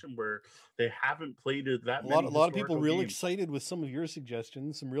same position where they haven't played it that many. A lot of people real excited with some of your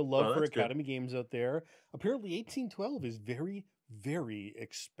suggestions. Some real love for Academy games out there. Apparently, 1812 is very, very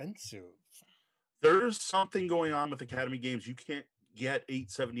expensive. There's something going on with Academy games. You can't get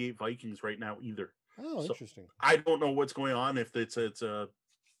 878 Vikings right now either. Oh, so interesting. I don't know what's going on. If it's a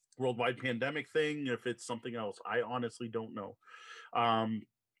worldwide pandemic thing, if it's something else, I honestly don't know.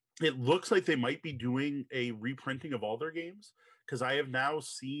 It looks like they might be doing a reprinting of all their games, because I have now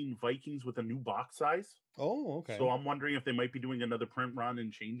seen Vikings with a new box size. Oh, okay. So I'm wondering if they might be doing another print run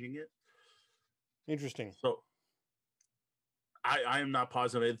and changing it. Interesting. So I am not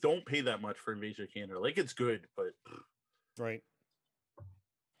positive. I don't pay that much for Invasion of Canada. Like, it's good, but right.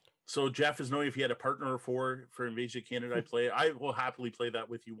 So Jeff is knowing if he had a partner for Invasion of Canada, I play. I will happily play that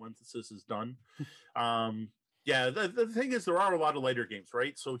with you once this is done. The thing is, there are a lot of lighter games,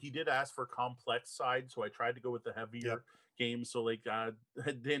 right? So he did ask for complex side, so I tried to go with the heavier games. So like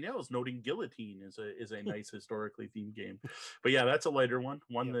Danielle is noting Guillotine is a nice historically themed game, but yeah, that's a lighter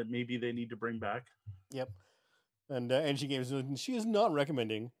one that maybe they need to bring back. Yep. And Angie Games, she is not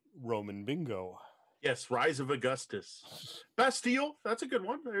recommending Roman Bingo. Yes, Rise of Augustus. Bastille, that's a good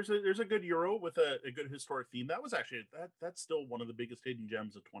one. There's a good Euro with a good historic theme. That was actually that's still one of the biggest hidden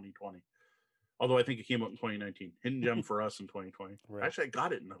gems of 2020. Although I think it came out in 2019. Hidden gem for us in 2020. Right. Actually, I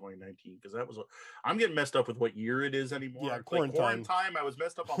got it in 2019 because I'm getting messed up with what year it is anymore. Yeah, quarantine. I was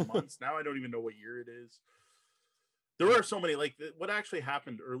messed up on months. Now I don't even know what year it is. There are so many. Like, what actually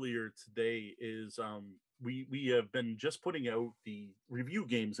happened earlier today is we have been just putting out the review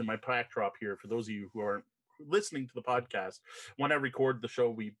games in my backdrop here. For those of you who aren't listening to the podcast, when I record the show,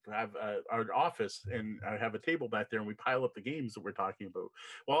 we have our office, and I have a table back there, and we pile up the games that we're talking about.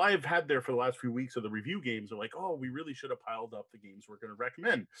 Well, I've had there for the last few weeks of the review games. They're like, oh, we really should have piled up the games we're going to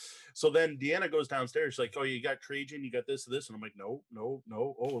recommend. So then Deanna goes downstairs. She's like, oh, you got Trajan, you got this. And I'm like, no.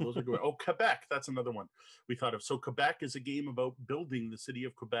 Oh, those are good. Oh, Quebec. That's another one we thought of. So Quebec is a game about building the city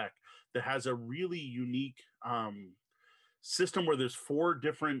of Quebec that has a really unique system where there's 4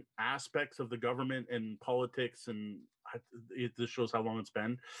 different aspects of the government and politics, and this shows how long it's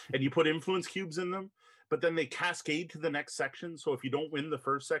been. And you put influence cubes in them, but then they cascade to the next section. So if you don't win the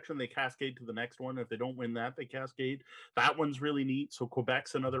first section, they cascade to the next one. If they don't win that, they cascade. That one's really neat. So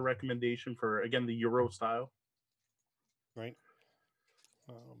Quebec's another recommendation for, again, the Euro style. Right.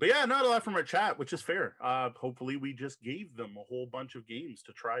 But yeah, not a lot from our chat, which is fair. Hopefully we just gave them a whole bunch of games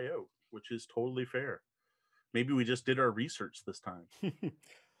to try out, which is totally fair. Maybe we just did our research this time.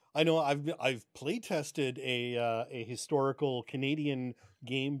 I know I've play tested a historical Canadian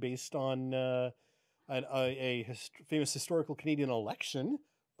game based on famous historical Canadian election,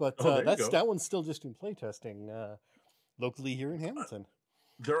 but Oh, there you go. that one's still just in play testing locally here in Hamilton.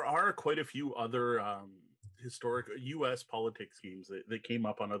 There are quite a few other historic U.S. politics games that came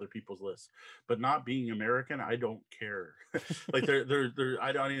up on other people's lists, but not being American, I don't care. Like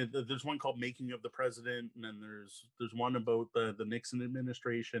I don't even, there's one called Making of the President, and then there's one about the Nixon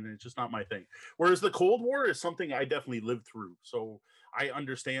administration, and it's just not my thing. Whereas the Cold War is something I definitely lived through, so I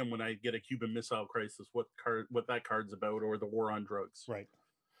understand when I get a Cuban Missile Crisis what that card's about, or the war on drugs. Right.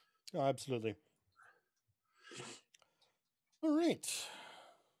 Oh, absolutely. All right.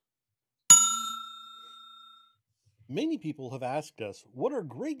 Many people have asked us, what are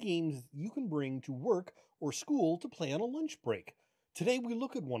great games you can bring to work or school to play on a lunch break? Today we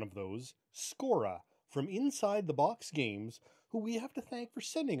look at one of those, Skora, from Inside the Box Games, who we have to thank for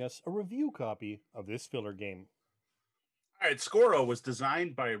sending us a review copy of this filler game. All right, Skora was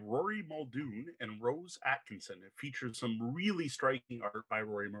designed by Rory Muldoon and Rose Atkinson. It features some really striking art by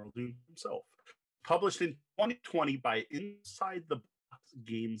Rory Muldoon himself. Published in 2020 by Inside the Box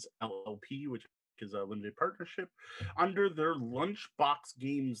Games LLP, which is a limited partnership, under their Lunchbox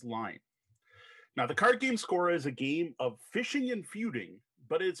Games line. Now, the card game Skora is a game of fishing and feuding,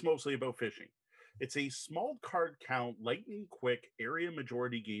 but it's mostly about fishing. It's a small card count, lightning quick area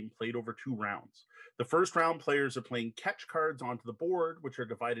majority game played over 2 rounds. The first round, players are playing catch cards onto the board, which are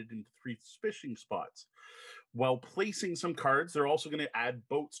divided into 3 fishing spots. While placing some cards, they're also going to add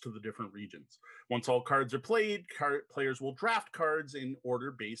boats to the different regions. Once all cards are played, players will draft cards in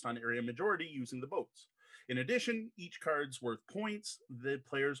order based on area majority using the boats. In addition, each card's worth points. The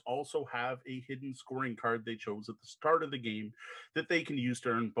players also have a hidden scoring card they chose at the start of the game that they can use to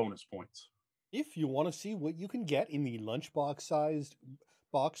earn bonus points. If you want to see what you can get in the lunchbox-sized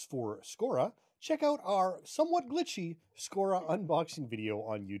box for Skora, check out our somewhat glitchy Skora unboxing video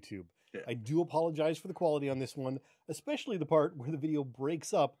on YouTube. Yeah. I do apologize for the quality on this one, especially the part where the video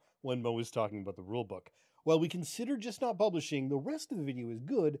breaks up when Mo is talking about the rulebook. While we consider just not publishing, the rest of the video is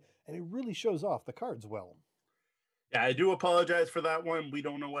good, and it really shows off the cards well. Yeah, I do apologize for that one. We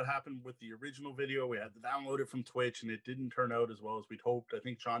don't know what happened with the original video. We had to download it from Twitch, and it didn't turn out as well as we'd hoped. I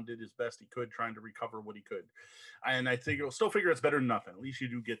think Sean did his best he could trying to recover what he could. And I think you'll still figure it's better than nothing. At least you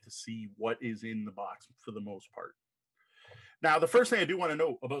do get to see what is in the box for the most part. Now, the first thing I do want to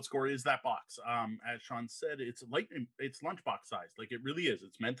know about Skora is that box. As Sean said, it's lunchbox sized. Like, it really is.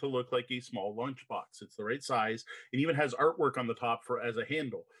 It's meant to look like a small lunchbox. It's the right size. It even has artwork on the top as a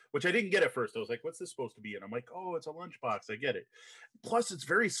handle, which I didn't get at first. I was like, what's this supposed to be? And I'm like, oh, it's a lunchbox. I get it. Plus, it's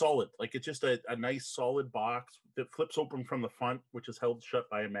very solid. Like, it's just a nice solid box that flips open from the front, which is held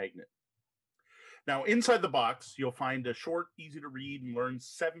shut by a magnet. Now, inside the box, you'll find a short, easy to read and learn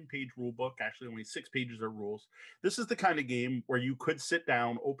 7-page rule book. Actually, only 6 pages of rules. This is the kind of game where you could sit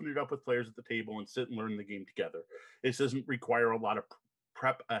down, open it up with players at the table, and sit and learn the game together. This doesn't require a lot of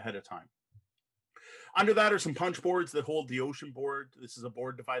prep ahead of time. Under that are some punch boards that hold the ocean board. This is a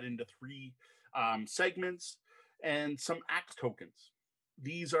board divided into 3 segments, and some axe tokens.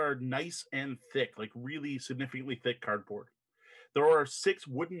 These are nice and thick, like really significantly thick cardboard. There are 6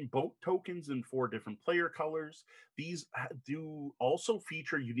 wooden boat tokens in 4 different player colors. These do also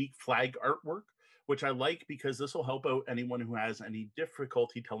feature unique flag artwork, which I like because this will help out anyone who has any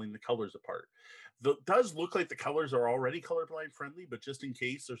difficulty telling the colors apart. It does look like the colors are already colorblind friendly, but just in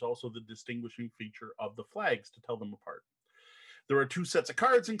case, there's also the distinguishing feature of the flags to tell them apart. There are 2 sets of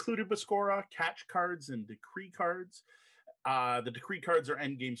cards included with Skora, catch cards and decree cards. The decree cards are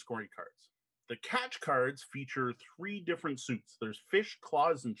endgame scoring cards. The catch cards feature 3 different suits. There's fish,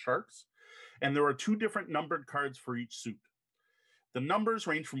 claws, and sharks, and there are 2 different numbered cards for each suit. The numbers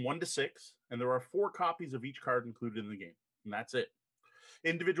range from 1 to 6, and there are 4 copies of each card included in the game, and that's it.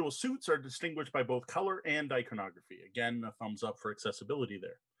 Individual suits are distinguished by both color and iconography. Again, a thumbs up for accessibility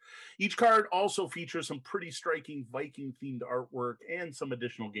there. Each card also features some pretty striking Viking-themed artwork and some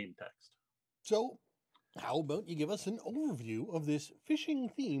additional game text. So, how about you give us an overview of this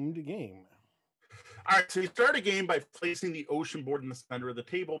fishing-themed game? All right, so you start a game by placing the ocean board in the center of the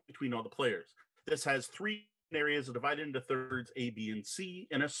table between all the players. This has 3 areas divided into thirds, A, B, and C,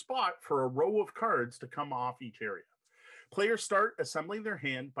 and a spot for a row of cards to come off each area. Players start assembling their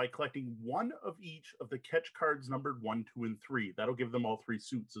hand by collecting 1 of each of the catch cards numbered 1, 2, and 3. That'll give them all 3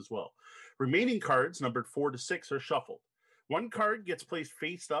 suits as well. Remaining cards numbered 4 to 6 are shuffled. 1 card gets placed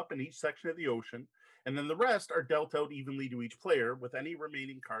face up in each section of the ocean, and then the rest are dealt out evenly to each player, with any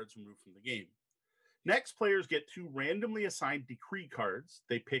remaining cards removed from the game. Next, players get 2 randomly assigned decree cards.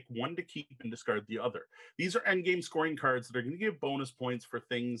 They pick one to keep and discard the other. These are endgame scoring cards that are going to give bonus points for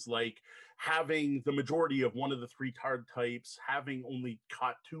things like having the majority of one of the 3 card types, having only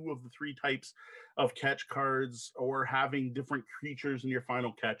caught 2 of the 3 types of catch cards, or having different creatures in your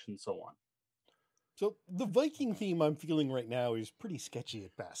final catch, and so on. So the Viking theme I'm feeling right now is pretty sketchy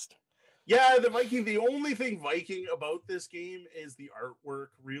at best. Yeah, the only thing Viking about this game is the artwork,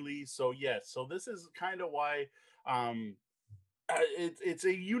 really. So yes, so this is kind of why it's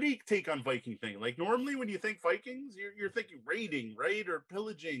a unique take on Viking thing. Like normally when you think Vikings, you're thinking raiding, right? Or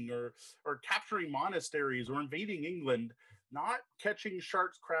pillaging or capturing monasteries or invading England, not catching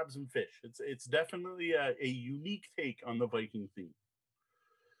sharks, crabs, and fish. It's definitely a unique take on the Viking theme.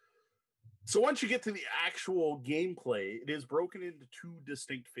 So once you get to the actual gameplay, it is broken into 2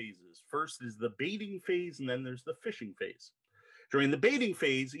 distinct phases. First is the baiting phase, and then there's the fishing phase. During the baiting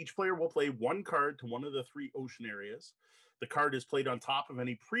phase, each player will play 1 card to one of the 3 ocean areas. The card is played on top of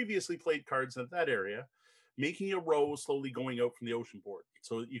any previously played cards in that area, making a row slowly going out from the ocean board,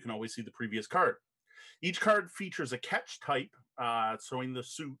 so that you can always see the previous card. Each card features a catch type, showing the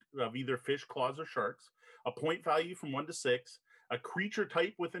suit of either fish, claws, or sharks, a point value from 1 to 6, a creature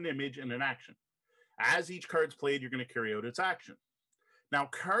type with an image, and an action. As each card's played, you're going to carry out its action. Now,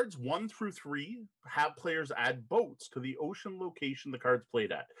 cards 1 through 3 have players add boats to the ocean location the card's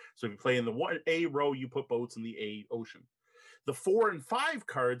played at. So if you play in the A row, you put boats in the A ocean. The 4 and 5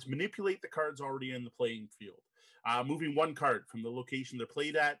 cards manipulate the cards already in the playing field, moving 1 card from the location they're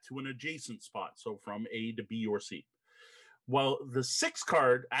played at to an adjacent spot, so from A to B or C. While the 6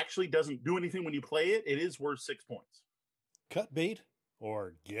 card actually doesn't do anything when you play it, it is worth 6 points. Cut bait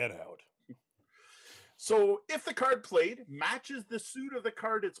or get out. So if the card played matches the suit of the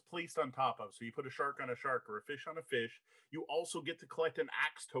card it's placed on top of, so you put a shark on a shark or a fish on a fish, you also get to collect an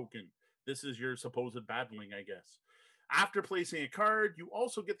axe token. This is your supposed battling, I guess. After placing a card, you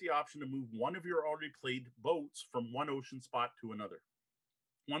also get the option to move one of your already played boats from one ocean spot to another.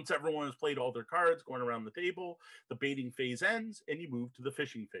 Once everyone has played all their cards going around the table, the baiting phase ends and you move to the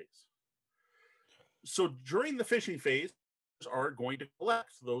fishing phase. So during the fishing phase, are going to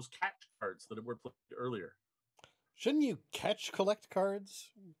collect those catch cards that were played earlier. Shouldn't you collect cards?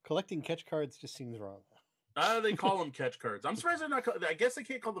 Collecting catch cards just seems wrong. They call them catch cards. I'm surprised they're not. I guess they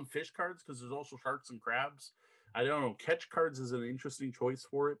can't call them fish cards because there's also sharks and crabs. I don't know. Catch cards is an interesting choice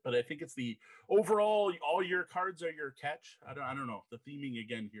for it, but I think it's the overall. All your cards are your catch. I don't know. The theming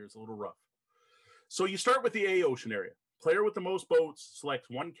again here is a little rough. So you start with the A ocean area. Player with the most boats selects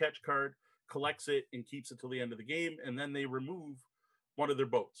 1 catch card, collects it, and keeps it till the end of the game, and then they remove one of their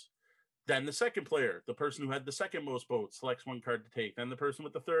boats. Then the second player, the person who had the second most boats, selects 1 card to take. Then the person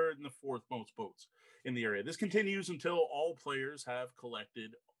with the third and the 4th most boats in the area. This continues until all players have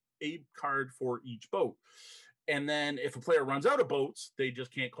collected a card for each boat. And then if a player runs out of boats, they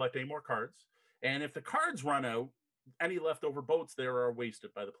just can't collect any more cards. And if the cards run out, any leftover boats there are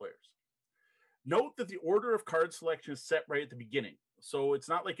wasted by the players. Note that the order of card selection is set right at the beginning. So it's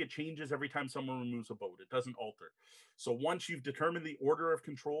not like it changes every time someone removes a boat. It doesn't alter. So once you've determined the order of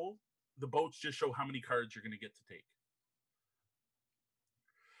control, the boats just show how many cards you're going to get to take.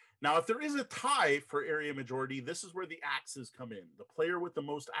 Now, if there is a tie for area majority, this is where the axes come in. The player with the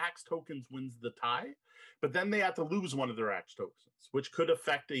most axe tokens wins the tie, but then they have to lose one of their axe tokens, which could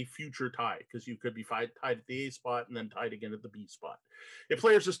affect a future tie, because you could be tied at the A spot and then tied again at the B spot. If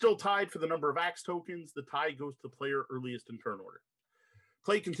players are still tied for the number of axe tokens, the tie goes to the player earliest in turn order.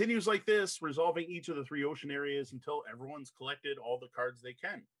 Play continues like this, resolving each of the 3 ocean areas until everyone's collected all the cards they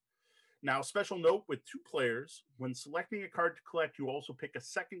can. Now, special note with 2 players, when selecting a card to collect, you also pick a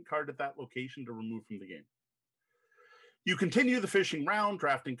second card at that location to remove from the game. You continue the fishing round,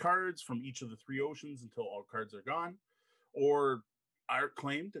 drafting cards from each of the 3 oceans until all cards are gone or are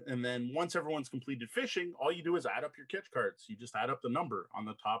claimed. And then once everyone's completed fishing, all you do is add up your catch cards. You just add up the number on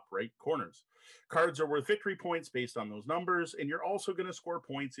the top right corners. Cards are worth victory points based on those numbers, and you're also going to score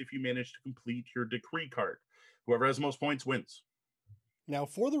points if you manage to complete your decree card. Whoever has the most points wins. Now,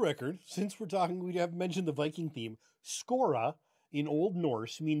 for the record, since we have mentioned the Viking theme, Skora in Old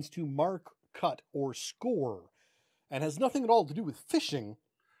Norse means to mark, cut, or score, and has nothing at all to do with fishing,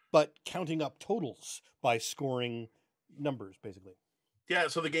 but counting up totals by scoring numbers, basically. Yeah,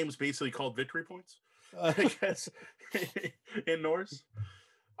 so the game's basically called victory points, I guess, in Norse.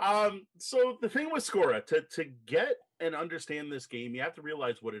 So the thing with Skora, to get and understand this game, you have to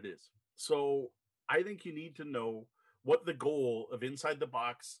realize what it is. So I think you need to know what the goal of inside the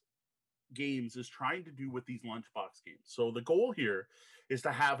box Games is trying to do with these lunchbox games. So the goal here is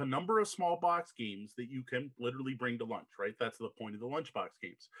to have a number of small box games that you can literally bring to lunch, right? That's the point of the lunchbox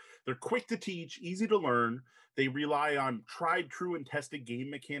games. They're quick to teach, easy to learn. They rely on tried, true, and tested game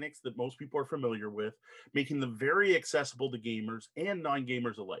mechanics that most people are familiar with, making them very accessible to gamers and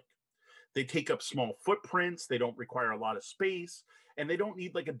non-gamers alike. They take up small footprints, they don't require a lot of space, and they don't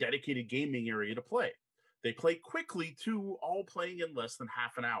need like a dedicated gaming area to play. They play quickly too, all playing in less than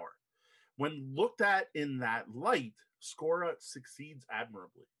half an hour. When looked at in that light, Skora succeeds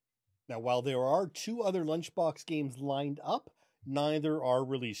admirably. Now, while there are 2 other lunchbox games lined up, neither are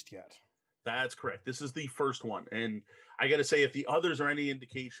released yet. That's correct. This is the first one. And I got to say, if the others are any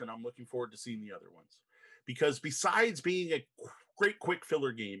indication, I'm looking forward to seeing the other ones. Because besides being a great quick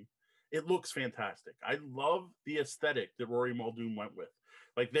filler game, it looks fantastic. I love the aesthetic that Rory Muldoon went with.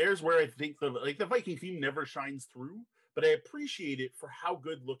 Like, there's where I think the Viking theme never shines through, but I appreciate it for how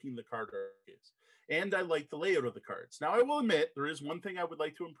good looking the card art is. And I like the layout of the cards. Now, I will admit there is one thing I would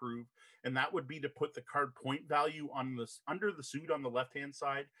like to improve, and that would be to put the card point value on this under the suit on the left-hand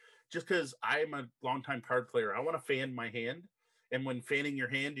side, just because I'm a longtime card player. I want to fan my hand, and when fanning your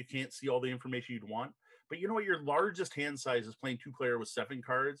hand, you can't see all the information you'd want. But you know what? Your largest hand size is playing 2-player with 7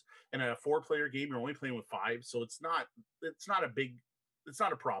 cards, and a 4-player game, you're only playing with 5, so it's not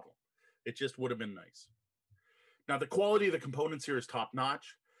a problem. It just would have been nice. Now, the quality of the components here is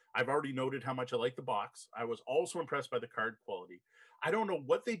top-notch. I've already noted how much I like the box. I was also impressed by the card quality. I don't know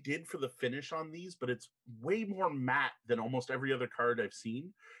what they did for the finish on these, but it's way more matte than almost every other card I've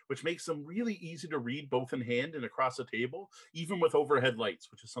seen, which makes them really easy to read both in hand and across the table, even with overhead lights,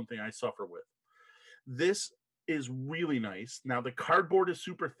 which is something I suffer with. This is really nice. Now, the cardboard is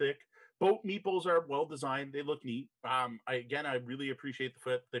super thick. Both meeples are well designed. They look neat. I really appreciate the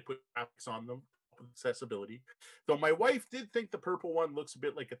fact they put graphics on them. Accessibility, though my wife did think the purple one looks a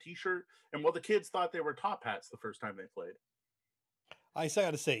bit like a t-shirt, and the kids thought they were top hats the first time they played. I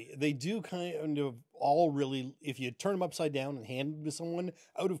gotta say, they do kind of all really, if you turn them upside down and hand them to someone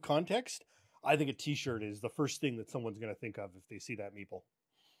out of context, I think a t-shirt is the first thing that someone's going to think of if they see that meeple.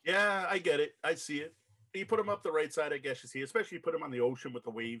 Yeah, I get it. I see it. You put them up the right side, I guess you see it. Especially you put them on the ocean with the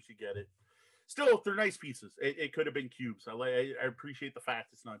waves, you get it. Still, they're nice pieces. It could have been cubes. I appreciate the fact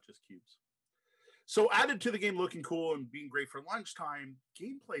it's not just cubes. So added to the game looking cool and being great for lunchtime,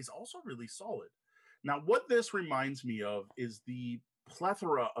 gameplay is also really solid. Now, what this reminds me of is the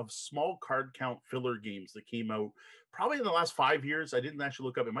plethora of small card count filler games that came out probably in the last 5 years. I didn't actually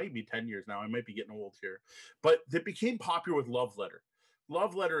look up. It might be 10 years now. I might be getting old here. But that became popular with Love Letter.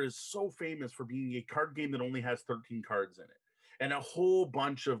 Love Letter is so famous for being a card game that only has 13 cards in it. And a whole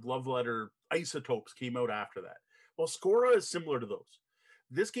bunch of Love Letter isotopes came out after that. Well, Skora is similar to those.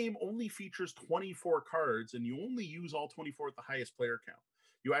 This game only features 24 cards, and you only use all 24 at the highest player count.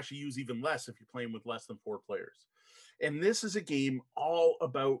 You actually use even less if you're playing with less than 4 players. And this is a game all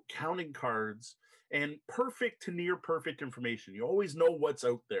about counting cards and perfect to near perfect information. You always know what's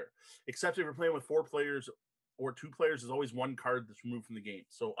out there, except if you're playing with 4 players or 2 players, there's always 1 card that's removed from the game.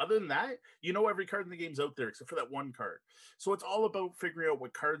 So other than that, you know every card in the game's out there except for that 1 card. So it's all about figuring out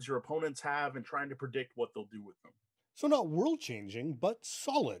what cards your opponents have and trying to predict what they'll do with them. So not world-changing, but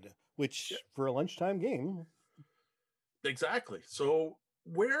solid, which for a lunchtime game. Exactly. So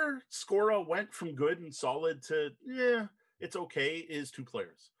where Skora went from good and solid to, it's okay, is 2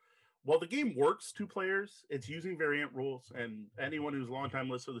 players. While the game works 2 players, it's using variant rules, and anyone who's a long-time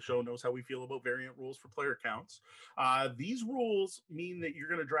listener to the show knows how we feel about variant rules for player counts. These rules mean that you're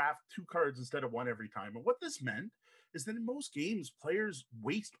going to draft 2 cards instead of 1 every time. And what this meant is that in most games, players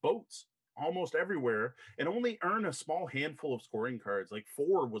waste boats almost everywhere and only earn a small handful of scoring cards. Like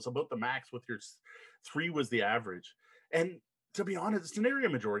 4 was about the max, with your 3 was the average. And to be honest, it's an area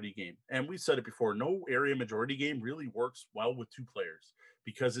majority game. And we've said it before, no area majority game really works well with 2 players,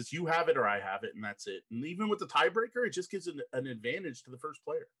 because it's you have it or I have it, and that's it. And even with the tiebreaker, it just gives an advantage to the first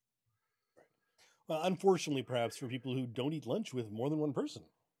player. Well, unfortunately, perhaps for people who don't eat lunch with more than 1 person.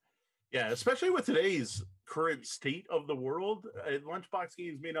 Yeah, especially with today's current state of the world, lunchbox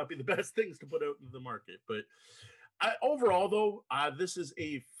games may not be the best things to put out into the market. But overall, though, this is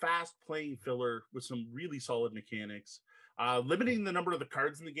a fast-playing filler with some really solid mechanics. Limiting the number of the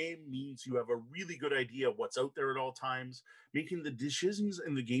cards in the game means you have a really good idea of what's out there at all times, making the decisions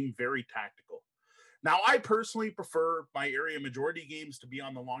in the game very tactical. Now, I personally prefer my area majority games to be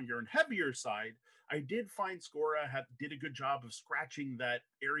on the longer and heavier side. I did find Skora did a good job of scratching that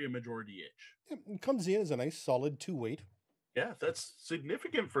area majority itch. It comes in as a nice solid 2 weight. Yeah, that's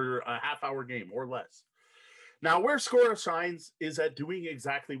significant for a half-hour game or less. Now, where Skora shines is at doing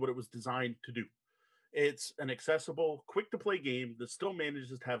exactly what it was designed to do. It's an accessible, quick-to-play game that still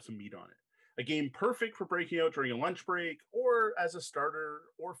manages to have some meat on it. A game perfect for breaking out during a lunch break or as a starter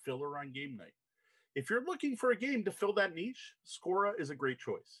or filler on game night. If you're looking for a game to fill that niche, Skora is a great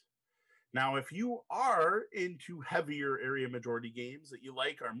choice. Now, if you are into heavier area majority games that you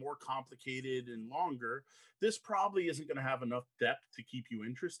like are more complicated and longer, this probably isn't going to have enough depth to keep you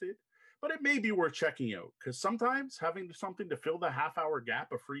interested, but it may be worth checking out because sometimes having something to fill the half-hour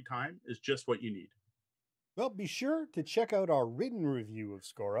gap of free time is just what you need. Well, be sure to check out our written review of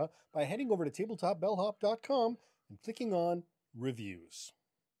Skora by heading over to tabletopbellhop.com and clicking on Reviews.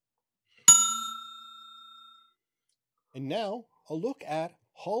 And now, a look at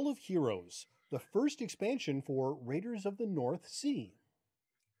Hall of Heroes, the first expansion for Raiders of the North Sea.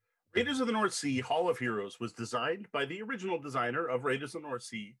 Raiders of the North Sea Hall of Heroes was designed by the original designer of Raiders of the North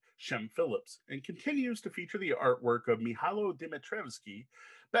Sea, Shem Phillips, and continues to feature the artwork of Mihailo Dimitrievski,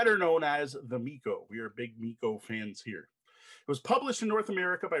 better known as the Miko. We are big Miko fans here. It was published in North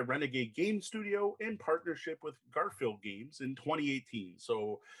America by Renegade Game Studio in partnership with Garfield Games in 2018.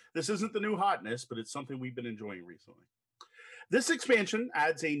 So this isn't the new hotness, but it's something we've been enjoying recently. This expansion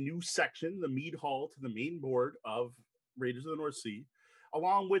adds a new section, the Mead Hall, to the main board of Raiders of the North Sea,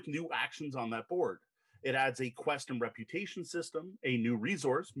 along with new actions on that board. It adds a quest and reputation system, a new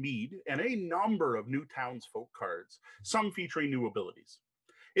resource, Mead, and a number of new townsfolk cards, some featuring new abilities.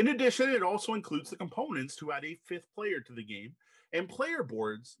 In addition, it also includes the components to add a fifth player to the game and player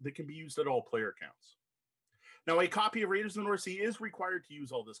boards that can be used at all player counts. Now, a copy of Raiders of the North Sea is required to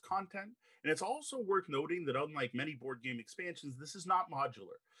use all this content, and it's also worth noting that unlike many board game expansions, this is not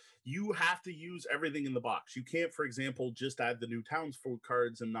modular. You have to use everything in the box. You can't, for example, just add the new townsfolk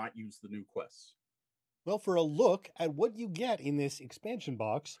cards and not use the new quests. Well, for a look at what you get in this expansion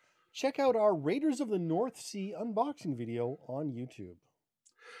box, check out our Raiders of the North Sea unboxing video on YouTube.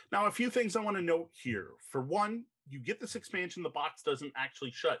 Now, a few things I want to note here. For one, you get this expansion, the box doesn't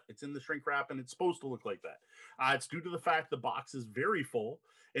actually shut. It's in the shrink wrap, and it's supposed to look like that. It's due to the fact the box is very full,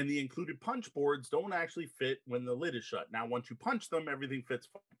 and the included punch boards don't actually fit when the lid is shut. Now, once you punch them, everything fits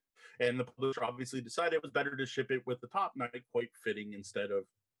fine. And the publisher obviously decided it was better to ship it with the top not quite fitting instead of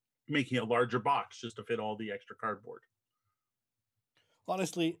making a larger box just to fit all the extra cardboard.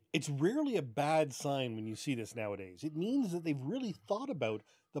 Honestly, it's rarely a bad sign when you see this nowadays. It means that they've really thought about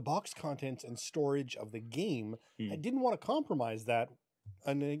the box contents and storage of the game and didn't want to compromise that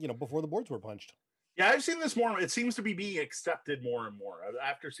before the boards were punched. Yeah, I've seen this more. It seems to be being accepted more and more.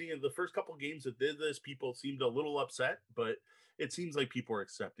 After seeing the first couple games that did this, people seemed a little upset, but it seems like people are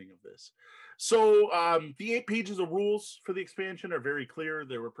accepting of this. So the 8 pages of rules for the expansion are very clear.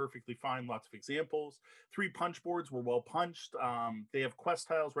 They were perfectly fine. Lots of examples. 3 punch boards were well punched. They have quest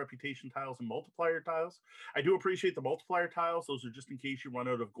tiles, reputation tiles, and multiplier tiles. I do appreciate the multiplier tiles. Those are just in case you run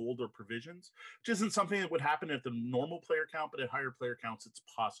out of gold or provisions, which isn't something that would happen at the normal player count, but at higher player counts, it's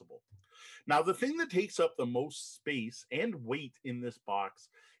possible. Now, the thing that takes up the most space and weight in this box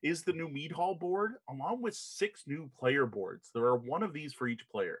is the new Mead Hall board, along with 6 new player boards. There are one of these for each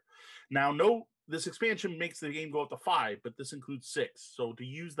player. Now, note, this expansion makes the game go up to 5, but this includes 6. So to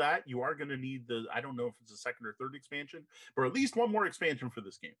use that, you are going to need I don't know if it's a second or third expansion, but at least one more expansion for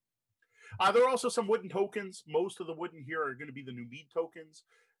this game. There are also some wooden tokens. Most of the wooden here are going to be the new Mead tokens.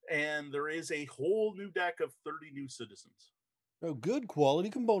 And there is a whole new deck of 30 new citizens. Now, good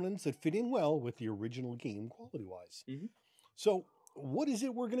quality components that fit in well with the original game quality-wise. Mm-hmm. So what is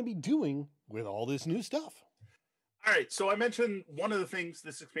it we're going to be doing with all this new stuff? All right, so I mentioned one of the things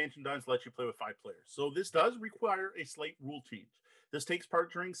this expansion does let you play with 5 players. So this does require a slight rule change. This takes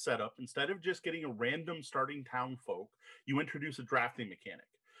part during setup. Instead of just getting a random starting townfolk, you introduce a drafting mechanic.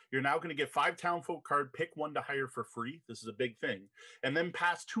 You're now going to get 5 townfolk card, pick one to hire for free. This is a big thing. And then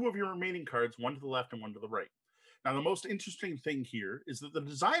pass 2 of your remaining cards, one to the left and one to the right. Now, the most interesting thing here is that the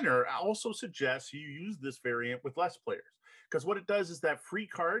designer also suggests you use this variant with less players. Because what it does is that free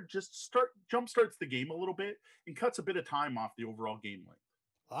card just jumpstarts the game a little bit and cuts a bit of time off the overall game length.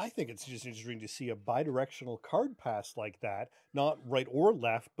 I think it's just interesting to see a bidirectional card pass like that, not right or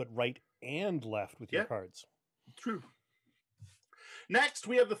left, but right and left with your cards. True. Next,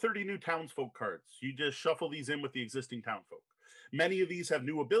 we have the 30 new townsfolk cards. You just shuffle these in with the existing townfolk. Many of these have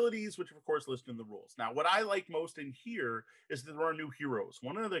new abilities, which of course listed in the rules. Now, what I like most in here is that there are new heroes.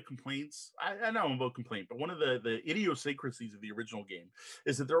 One of the complaints, I know I'm about complaint, but one of the idiosyncrasies of the original game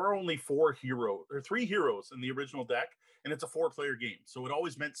is that there are only 3 heroes in the original deck, and it's a 4-player game. So it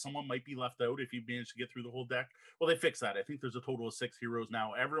always meant someone might be left out if you managed to get through the whole deck. Well, they fixed that. I think there's a total of 6 heroes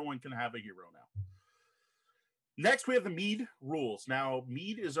now. Everyone can have a hero now. Next, we have the Mead rules. Now,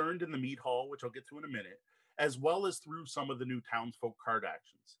 Mead is earned in the Mead Hall, which I'll get to in a minute. as well as through some of the new townsfolk card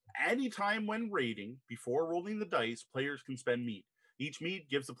actions. Anytime when raiding, before rolling the dice, players can spend mead. Each mead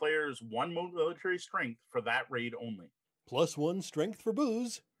gives the players 1 military strength for that raid only. +1 strength for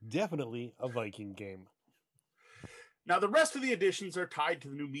booze. Definitely a Viking game. Now, the rest of the additions are tied to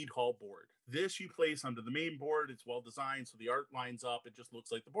the new Mead Hall board. This you place under the main board. It's well designed, so the art lines up. It just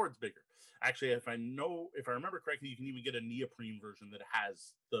looks like the board's bigger. Actually, if I remember correctly, you can even get a neoprene version that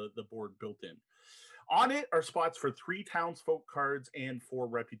has the board built in. On it are spots for 3 townsfolk cards and 4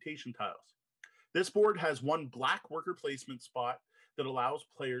 reputation tiles. This board has 1 black worker placement spot that allows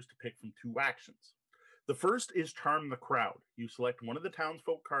players to pick from 2 actions. The first is Charm the Crowd. You select one of the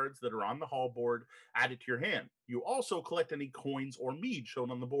townsfolk cards that are on the hall board, add it to your hand. You also collect any coins or mead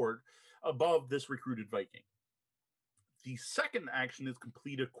shown on the board above this recruited Viking. The second action is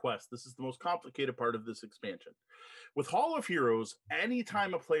Complete a Quest. This is the most complicated part of this expansion. With Hall of Heroes,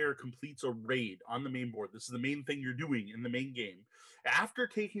 anytime a player completes a raid on the main board, this is the main thing you're doing in the main game, after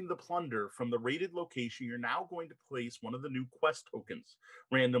taking the plunder from the raided location, you're now going to place one of the new quest tokens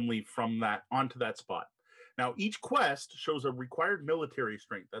randomly from that onto that spot. Now, each quest shows a required military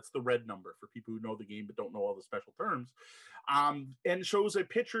strength. That's the red number for people who know the game but don't know all the special terms. And shows a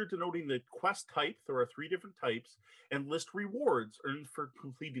picture denoting the quest type. There are 3 different types, and list rewards earned for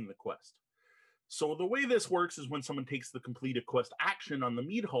completing the quest. So the way this works is when someone takes the complete a quest action on the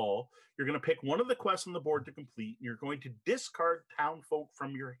mead hall, you're going to pick one of the quests on the board to complete, and you're going to discard townfolk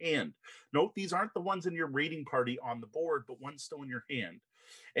from your hand. Note, these aren't the ones in your raiding party on the board, but ones still in your hand.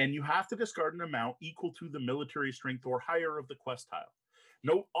 And you have to discard an amount equal to the military strength or higher of the quest tile.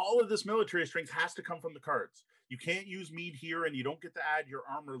 Note, all of this military strength has to come from the cards. You can't use mead here, and you don't get to add your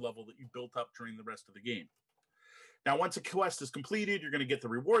armor level that you built up during the rest of the game. Now, once a quest is completed, you're going to get the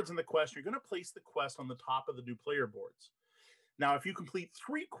rewards in the quest. You're going to place the quest on the top of the new player boards. Now, if you complete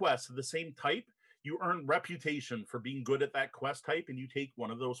 3 quests of the same type, you earn reputation for being good at that quest type, and you take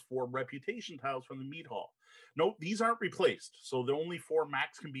one of those 4 reputation tiles from the mead hall. Note, these aren't replaced, so the only 4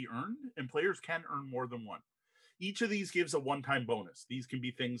 max can be earned, and players can earn more than 1. Each of these gives a one-time bonus. These can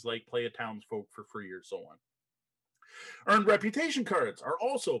be things like play a townsfolk for free or so on. Earned reputation cards are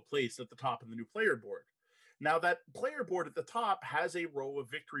also placed at the top of the new player board. Now, that player board at the top has a row of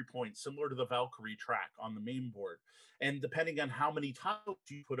victory points similar to the Valkyrie track on the main board. And depending on how many tiles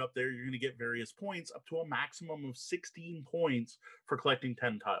you put up there, you're going to get various points up to a maximum of 16 points for collecting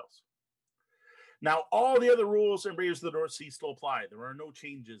 10 tiles. Now, all the other rules in Raiders of the North Sea still apply. There are no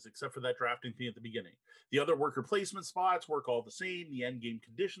changes except for that drafting fee at the beginning. The other worker placement spots work all the same. The end game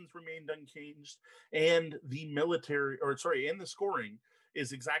conditions remained unchanged. And the scoring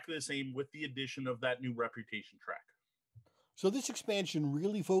is exactly the same with the addition of that new reputation track. So this expansion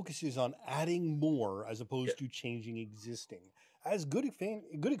really focuses on adding more as opposed to changing existing. As good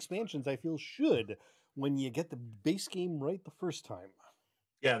expansions, I feel, should, when you get the base game right the first time.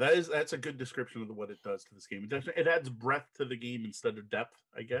 Yeah, that's a good description of what it does to this game. It adds breadth to the game instead of depth,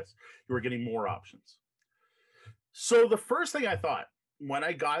 I guess. You are getting more options. So the first thing I thought when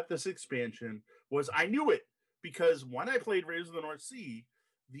I got this expansion was I knew it, because when I played Raiders of the North Sea,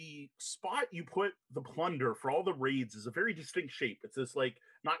 the spot you put the plunder for all the raids is a very distinct shape. It's this, like,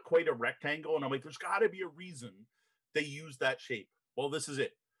 not quite a rectangle, and I'm like, there's got to be a reason they use that shape. Well, this is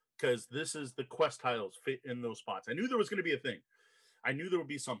it, because this is the quest tiles fit in those spots. I knew there was going to be a thing. I knew there would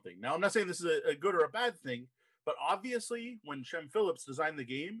be something. Now, I'm not saying this is a good or a bad thing, but obviously, when Shem Phillips designed the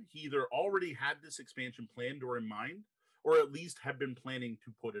game, he either already had this expansion planned or in mind, or at least had been planning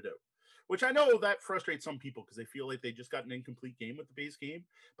to put it out. Which I know that frustrates some people because they feel like they just got an incomplete game with the base game.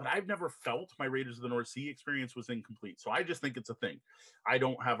 But I've never felt my Raiders of the North Sea experience was incomplete. So I just think it's a thing. I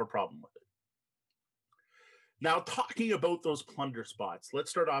don't have a problem with it. Now, talking about those plunder spots,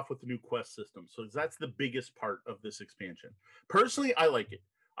 let's start off with the new quest system. So that's the biggest part of this expansion. Personally, I like it.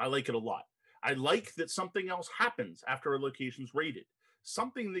 I like it a lot. I like that something else happens after a location's raided.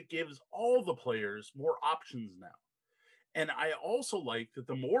 Something that gives all the players more options now. And I also like that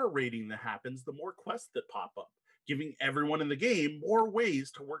the more raiding that happens, the more quests that pop up, giving everyone in the game more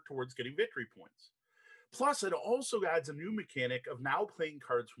ways to work towards getting victory points. Plus, it also adds a new mechanic of now playing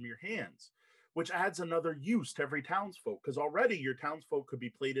cards from your hands, which adds another use to every townsfolk, because already your townsfolk could be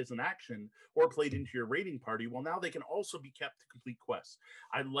played as an action or played into your raiding party. Well, now they can also be kept to complete quests.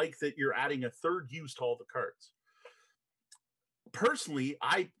 I like that you're adding a third use to all the cards. Personally,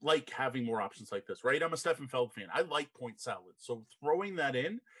 I like having more options like this, right? I'm a Stefan Feld fan. I like point salad. So throwing that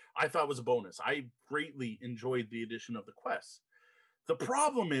in, I thought was a bonus. I greatly enjoyed the addition of the quests. The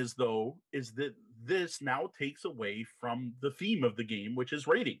problem is, though, is that this now takes away from the theme of the game, which is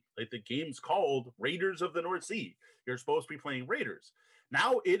raiding. Like, the game's called Raiders of the North Sea. You're supposed to be playing raiders.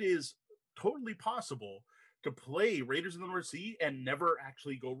 Now it is totally possible to play Raiders of the North Sea and never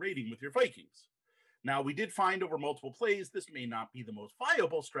actually go raiding with your Vikings. Now, we did find over multiple plays this may not be the most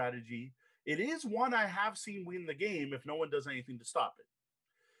viable strategy. It is one I have seen win the game if no one does anything to stop it.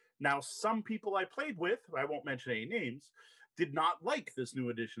 Now, some people I played with, I won't mention any names, did not like this new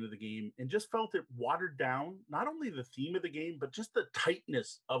addition to the game and just felt it watered down not only the theme of the game, but just the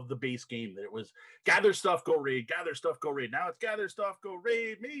tightness of the base game. That it was gather stuff, go raid, gather stuff, go raid. Now it's gather stuff, go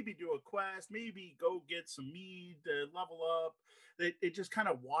raid, maybe do a quest, maybe go get some mead to level up. It just kind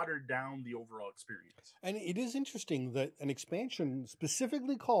of watered down the overall experience. And it is interesting that an expansion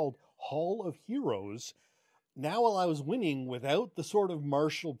specifically called Hall of Heroes now allows winning without the sort of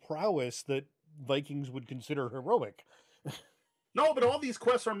martial prowess that Vikings would consider heroic. No, but all these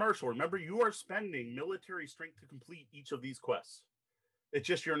quests are martial. Remember, you are spending military strength to complete each of these quests. It's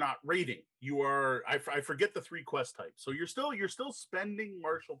just you're not raiding. You are. I forget the 3 quest types. So you're still spending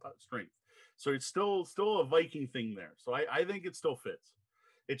martial strength. So it's still a Viking thing there. So I think it still fits.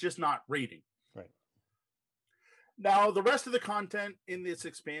 It's just not raiding. Right. Now, the rest of the content in this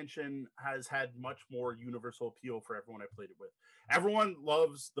expansion has had much more universal appeal for everyone I played it with. Everyone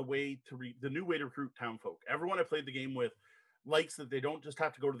loves the new way to recruit townfolk. Everyone I played the game with likes that they don't just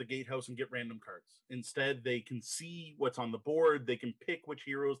have to go to the gatehouse and get random cards. Instead, they can see what's on the board, they can pick which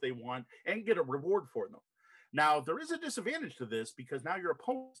heroes they want, and get a reward for them. Now, there is a disadvantage to this because now your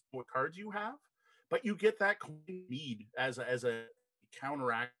opponent knows what cards you have, but you get that need as a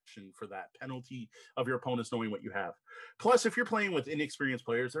counteraction for that penalty of your opponents knowing what you have. Plus, if you're playing with inexperienced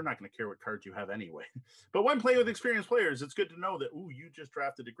players, they're not going to care what cards you have anyway. But when playing with experienced players, it's good to know that, you just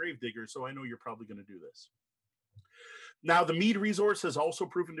drafted a Gravedigger, so I know you're probably going to do this. Now, the mead resource has also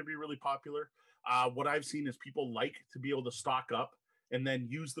proven to be really popular. What I've seen is people like to be able to stock up and then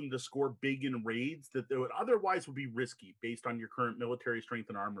use them to score big in raids that would otherwise would be risky based on your current military strength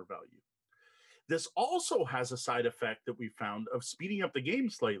and armor value. This also has a side effect that we found of speeding up the game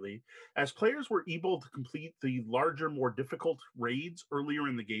slightly, as players were able to complete the larger, more difficult raids earlier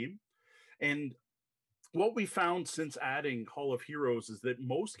in the game. And what we found since adding Hall of Heroes is that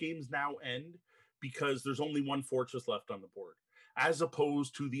most games now end because there's only one fortress left on the board, as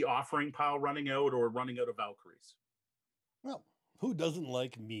opposed to the offering pile running out or running out of Valkyries. Well, who doesn't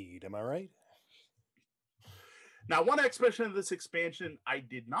like mead, am I right? Now, one aspect of this expansion I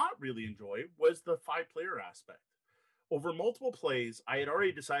did not really enjoy was the 5-player aspect. Over multiple plays, I had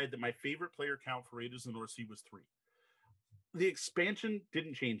already decided that my favorite player count for Raiders of the North Sea was 3. The expansion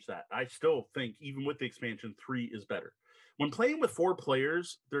didn't change that. I still think, even with the expansion, 3 is better. When playing with 4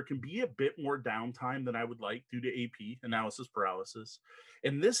 players, there can be a bit more downtime than I would like due to AP, analysis paralysis.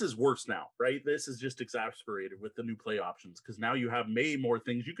 And this is worse now, right? This is just exacerbated with the new play options because now you have way more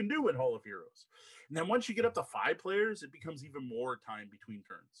things you can do in Hall of Heroes. And then once you get up to 5 players, it becomes even more time between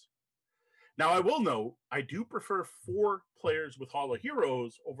turns. Now, I will note, I do prefer 4 players with Hall of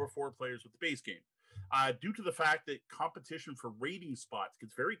Heroes over 4 players with the base game. Due to the fact that competition for raiding spots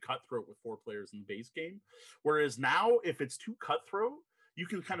gets very cutthroat with 4 players in the base game. Whereas now, if it's too cutthroat, you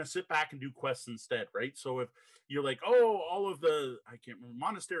can kind of sit back and do quests instead, right? So if you're like, all of the, I can't remember,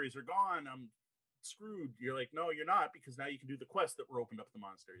 monasteries are gone, I'm screwed. You're like, no, you're not, because now you can do the quests that were opened up at the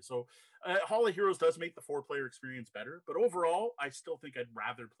monastery. So Hall of Heroes does make the 4-player experience better. But overall, I still think I'd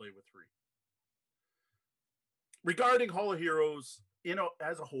rather play with 3. Regarding Hall of Heroes,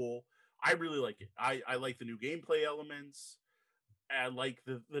 as a whole, I really like it. I like the new gameplay elements. I like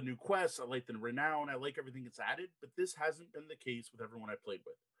the new quests. I like the renown. I like everything that's added. But this hasn't been the case with everyone I played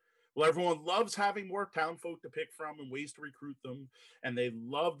with. Well, everyone loves having more townfolk to pick from and ways to recruit them. And they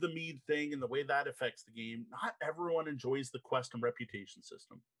love the mead thing and the way that affects the game. Not everyone enjoys the quest and reputation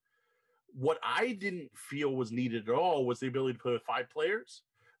system. What I didn't feel was needed at all was the ability to play with 5 players.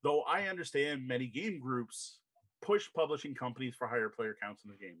 Though I understand many game groups push publishing companies for higher player counts in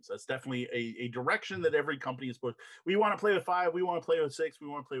the games. That's definitely a direction that every company is pushed. We want to play with 5, we want to play with 6, we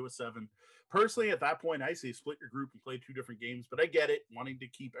want to play with 7. Personally, at that point, I say split your group and play 2 different games, but I get it, wanting to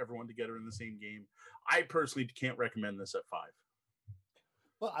keep everyone together in the same game. I personally can't recommend this at 5.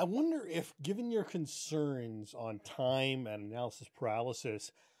 Well, I wonder if, given your concerns on time and analysis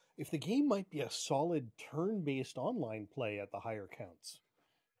paralysis, if the game might be a solid turn-based online play at the higher counts.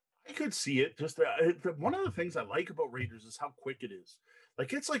 I could see it. Just one of the things I like about Raiders is how quick it is.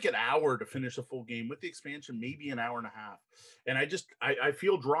 Like, it's like an hour to finish a full game. With the expansion, maybe an hour and a half. And I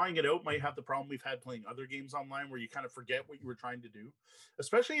feel drawing it out might have the problem we've had playing other games online where you kind of forget what you were trying to do.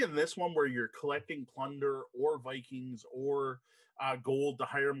 Especially in this one where you're collecting plunder or Vikings or gold to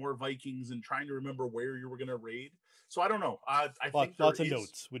hire more Vikings and trying to remember where you were going to raid. So I don't know. I think lots of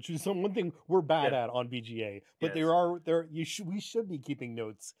notes, which is one thing we're bad at on BGA. But we should be keeping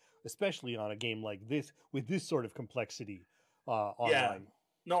notes especially on a game like this with this sort of complexity Yeah. online.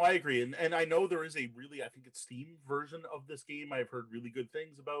 No, I agree. And I know there is a really, I think it's Steam version of this game I've heard really good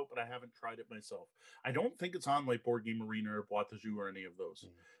things about, but I haven't tried it myself. I don't think it's on like Board Game Arena or Boîte de Jeux or any of those.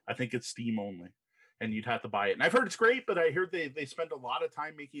 I think it's Steam only. And you'd have to buy it. And I've heard it's great, but I heard they spend a lot of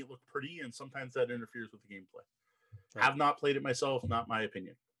time making it look pretty, and sometimes that interferes with the gameplay. Right. Have not played it myself, not my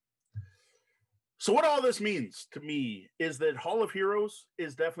opinion. So what all this means to me is that Hall of Heroes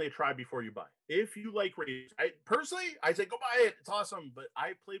is definitely a try before you buy. If you like Raiders, I say go buy it. It's awesome. But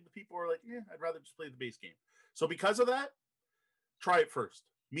I played with people who are like, I'd rather just play the base game. So because of that, try it first.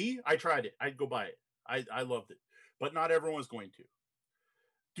 Me, I tried it. I'd go buy it. I loved it. But not everyone's going to.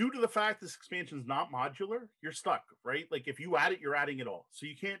 Due to the fact this expansion is not modular, you're stuck, right? Like if you add it, you're adding it all. So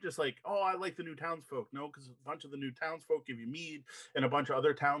you can't just like, oh, I like the new townsfolk. No, because a bunch of the new townsfolk give you mead, and a bunch of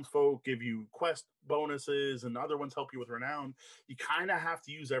other townsfolk give you quest bonuses, and other ones help you with renown. You kind of have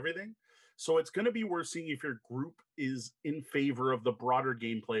to use everything. So it's going to be worth seeing if your group is in favor of the broader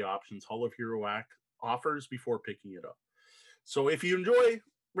gameplay options Hall of Hero offers before picking it up. So if you enjoy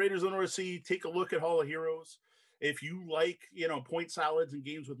Raiders of the North Sea, take a look at Hall of Heroes. If you like, point salads and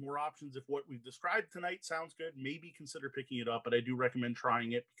games with more options, if what we've described tonight sounds good, maybe consider picking it up. But I do recommend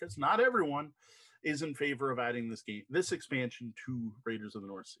trying it because not everyone is in favor of adding this expansion to Raiders of the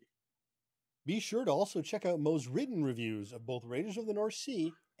North Sea. Be sure to also check out Mo's written reviews of both Raiders of the North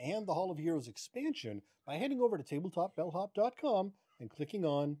Sea and the Hall of Heroes expansion by heading over to tabletopbellhop.com and clicking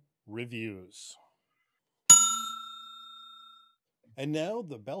on Reviews. And now,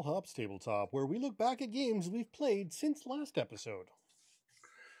 the Bellhop's Tabletop, where we look back at games we've played since last episode.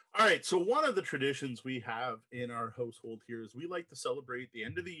 All right, so one of the traditions we have in our household here is we like to celebrate the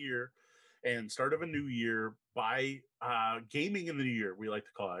end of the year and start of a new year by gaming in the new year, we like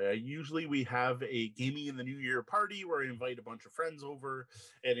to call it. Usually we have a gaming in the new year party where I invite a bunch of friends over,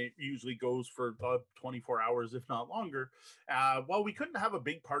 and it usually goes for about 24 hours, if not longer. While we couldn't have a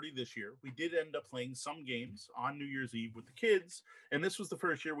big party this year, we did end up playing some games on New Year's Eve with the kids, and this was the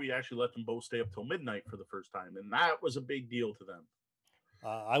first year we actually let them both stay up till midnight for the first time, and that was a big deal to them.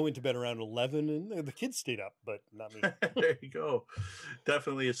 I went to bed around 11, and the kids stayed up, but not me. There you go.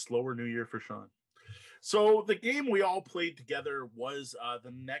 Definitely a slower New Year for Sean. So the game we all played together was the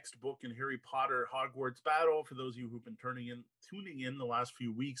next book in Harry Potter, Hogwarts Battle. For those of you who've been tuning in the last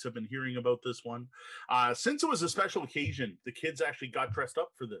few weeks, have been hearing about this one. Since it was a special occasion, the kids actually got dressed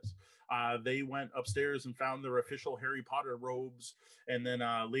up for this. They went upstairs and found their official Harry Potter robes. And then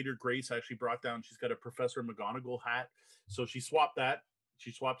later Grace actually brought down, she's got a Professor McGonagall hat. So she swapped that.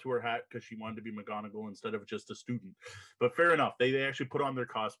 She swapped to her hat because she wanted to be McGonagall instead of just a student. But fair enough. They actually put on their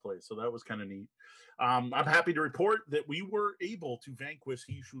cosplay. So that was kind of neat. I'm happy to report that we were able to vanquish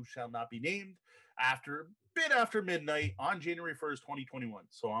He Who Shall Not Be Named after midnight on January 1st, 2021.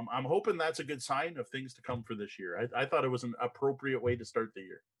 So I'm hoping that's a good sign of things to come for this year. I thought it was an appropriate way to start the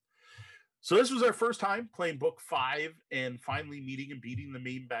year. So this was our first time playing book 5 and finally meeting and beating the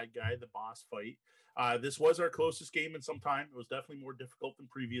main bad guy, the boss fight. This was our closest game in some time. It was definitely more difficult than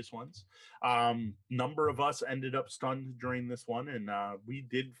previous ones. Number of us ended up stunned during this one, and we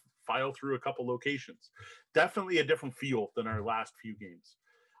did file through a couple locations. Definitely a different feel than our last few games.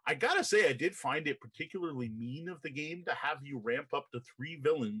 I gotta say, I did find it particularly mean of the game to have you ramp up to 3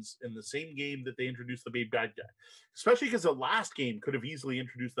 villains in the same game that they introduced the big bad guy. Especially because the last game could have easily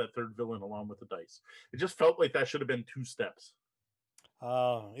introduced that third villain along with the dice. It just felt like that should have been 2 steps.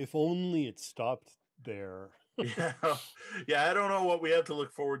 If only it stopped there. Yeah, I don't know what we have to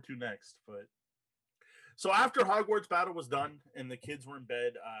look forward to next, but so after Hogwarts Battle was done and the kids were in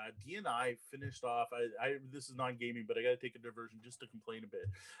bed, Dee and I finished off. This is non-gaming, but I got to take a diversion just to complain a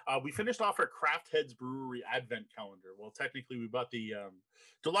bit. We finished off our Craft Heads Brewery Advent Calendar. Well, technically, we bought the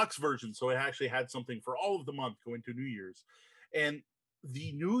deluxe version, so it actually had something for all of the month going to New Year's. And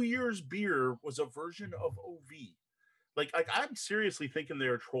the New Year's beer was a version of OV. Like I'm seriously thinking they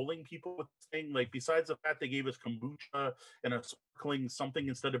were trolling people with this thing. Like, besides the fact they gave us kombucha and a sparkling something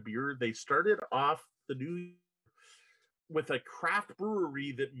instead of beer, they started off the new year with a craft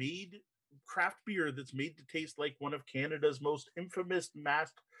brewery that made craft beer that's made to taste like one of Canada's most infamous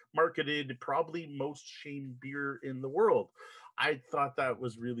mass marketed, probably most shamed beer in the world. I thought that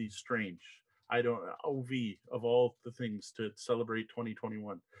was really strange. OV of all the things to celebrate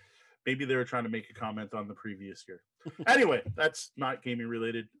 2021. Maybe they were trying to make a comment on the previous year. Anyway, that's not gaming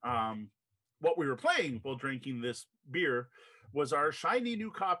related. What we were playing while drinking this beer was our shiny new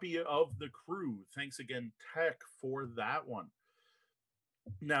copy of The Crew. Thanks again, Tech, for that one.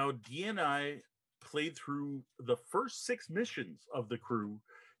 Now, Dee and I played through the first 6 missions of The Crew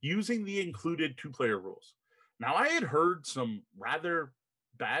using the included 2-player rules. Now, I had heard some rather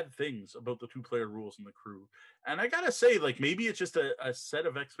bad things about the 2-player rules in the crew. And I gotta say, like, maybe it's just a set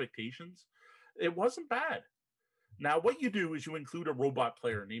of expectations. It wasn't bad. Now, what you do is you include a robot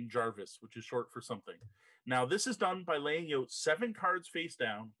player named Jarvis, which is short for something. Now, this is done by laying out 7 cards face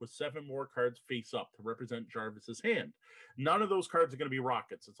down with 7 more cards face up to represent Jarvis's hand. None of those cards are going to be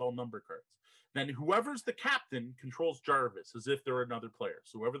rockets. It's all number cards. Then whoever's the captain controls Jarvis as if they're another player.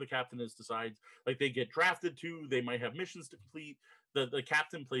 So whoever the captain is decides, like, they get drafted to, they might have missions to complete. The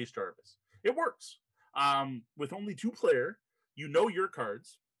captain plays Jarvis. It works. With only 2-player, you know your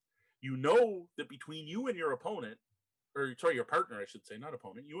cards. You know that between you and your opponent, or sorry, your partner, I should say, not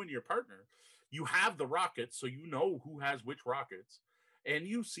opponent, you and your partner, you have the rockets, so you know who has which rockets, and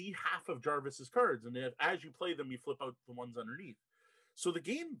you see half of Jarvis's cards, and as you play them, you flip out the ones underneath. So the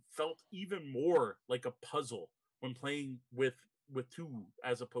game felt even more like a puzzle when playing with 2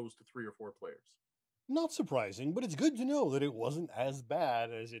 as opposed to 3 or 4 players. Not surprising, but it's good to know that it wasn't as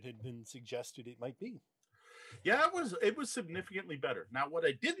bad as it had been suggested it might be. Yeah, it was significantly better. Now, what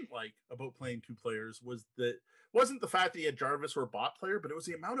I didn't like about playing 2 players wasn't the fact that you had Jarvis or a bot player, but it was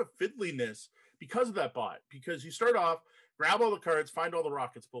the amount of fiddliness because of that bot. Because you start off, grab all the cards, find all the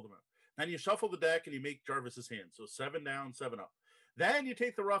rockets, pull them out. Then you shuffle the deck and you make Jarvis's hand. So 7 down, 7 up. Then you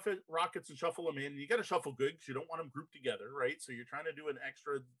take the rockets and shuffle them in. And you got to shuffle good because you don't want them grouped together, right? So you're trying to do an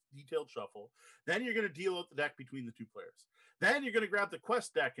extra detailed shuffle. Then you're going to deal out the deck between the 2 players. Then you're going to grab the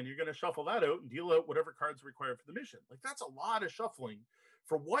quest deck and you're going to shuffle that out and deal out whatever cards are required for the mission. Like, that's a lot of shuffling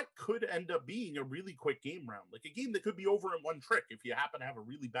for what could end up being a really quick game round. Like a game that could be over in one trick if you happen to have a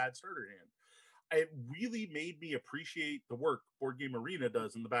really bad starter hand. It really made me appreciate the work Board Game Arena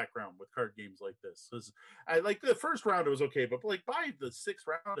does in the background with card games like this. Because I like the first round, it was okay, but like by the 6th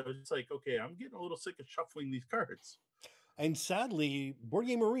round, it was just like, okay, I'm getting a little sick of shuffling these cards. And sadly, Board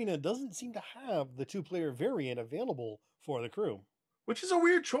Game Arena doesn't seem to have the 2-player variant available for the crew. Which is a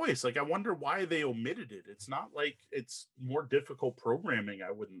weird choice. Like, I wonder why they omitted it. It's not like it's more difficult programming,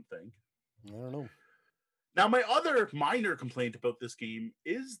 I wouldn't think. I don't know. Now, my other minor complaint about this game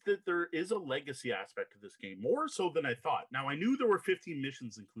is that there is a legacy aspect to this game, more so than I thought. Now, I knew there were 15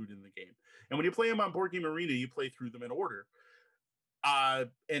 missions included in the game. And when you play them on Board Game Arena, you play through them in order.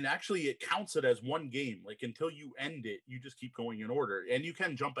 And actually, it counts it as one game. Like, until you end it, you just keep going in order. And you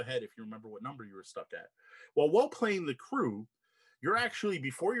can jump ahead if you remember what number you were stuck at. Well, while playing the crew, you're actually,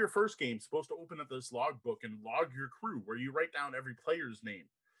 before your first game, supposed to open up this logbook and log your crew, where you write down every player's name.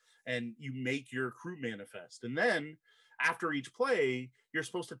 And you make your crew manifest. And then after each play, you're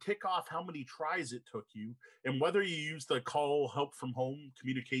supposed to tick off how many tries it took you and whether you use the call help from home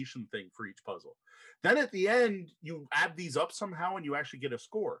communication thing for each puzzle. Then at the end, you add these up somehow and you actually get a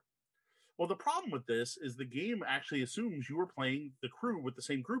score. Well, the problem with this is the game actually assumes you are playing the crew with the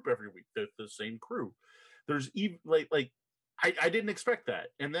same group every week, the same crew. There's even I didn't expect that.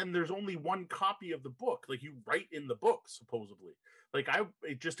 And then there's only one copy of the book. Like, you write in the book, supposedly. Like, I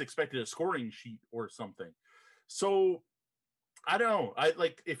just expected a scoring sheet or something. So, I don't know.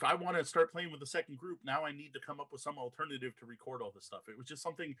 If I want to start playing with the second group, now I need to come up with some alternative to record all this stuff. It was just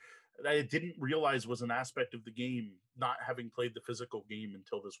something that I didn't realize was an aspect of the game, not having played the physical game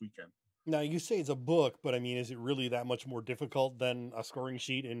until this weekend. Now, you say it's a book, but I mean, is it really that much more difficult than a scoring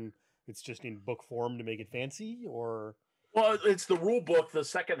sheet and it's just in book form to make it fancy, or... Well, it's the rule book, the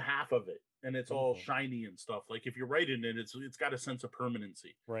second half of it, and it's all shiny and stuff. Like, if you write in it, it's got a sense of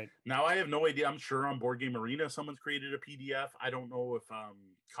permanency. Right. Now, I have no idea. I'm sure on Board Game Arena, someone's created a PDF. I don't know if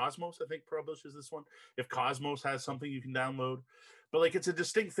Cosmos, I think, publishes this one. If Cosmos has something you can download. But, like, it's a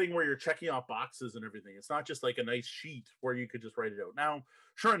distinct thing where you're checking off boxes and everything. It's not just, like, a nice sheet where you could just write it out. Now,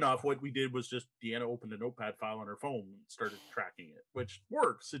 sure enough, what we did was just Deanna opened a notepad file on her phone and started tracking it, which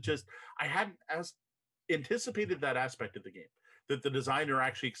works. It just, I hadn't anticipated that aspect of the game, that the designer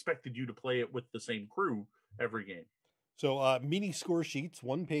actually expected you to play it with the same crew every game. So mini score sheets,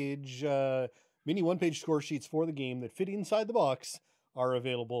 mini one-page score sheets for the game that fit inside the box are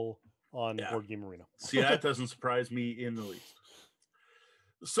available on Board Game Arena. See, that doesn't surprise me in the least.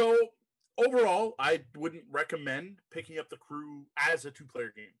 So overall, I wouldn't recommend picking up the crew as a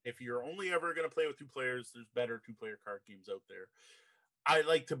 2-player game. If you're only ever going to play with 2 players, there's better 2-player card games out there.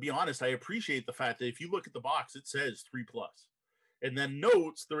 To be honest, I appreciate the fact that if you look at the box, it says 3+. And then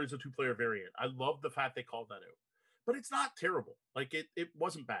notes, there is a 2-player variant. I love the fact they called that out. But it's not terrible. Like, it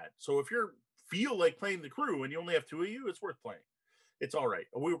wasn't bad. So if you feel like playing the crew and you only have 2 of you, it's worth playing. It's all right.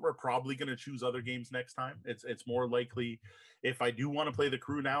 We're probably going to choose other games next time. It's more likely, if I do want to play the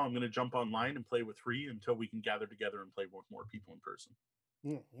crew now, I'm going to jump online and play with 3 until we can gather together and play with more people in person.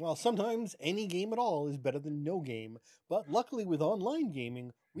 Well, sometimes any game at all is better than no game, but luckily with online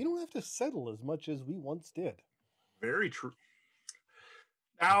gaming, we don't have to settle as much as we once did. Very true.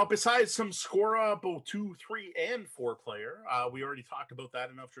 Now, besides some Skora, both 2, 3, and 4 player, we already talked about that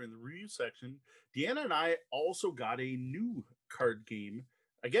enough during the review section. Deanna and I also got a new card game,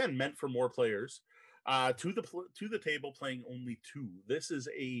 again meant for more players, to the table, playing only 2. This is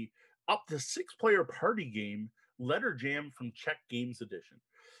a up to 6 player party game, Letter Jam from Czech Games Edition.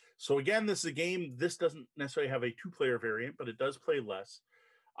 So again, this is a game. This doesn't necessarily have a 2 player variant, but it does play less.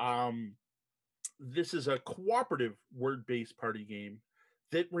 This is a cooperative word based party game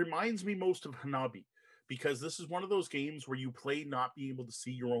that reminds me most of Hanabi, because this is one of those games where you play not being able to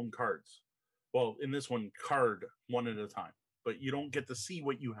see your own cards. Well, in this one, card one at a time, but you don't get to see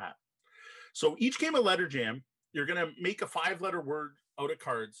what you have. So each game of Letter Jam, you're going to make a 5-letter word out of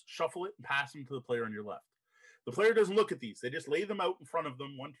cards, shuffle it, and pass them to the player on your left. The player doesn't look at these. They just lay them out in front of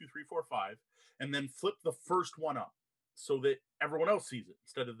them, 1, 2, 3, 4, 5, and then flip the first one up so that everyone else sees it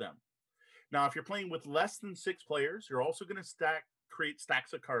instead of them. Now, if you're playing with less than 6 players, you're also going to create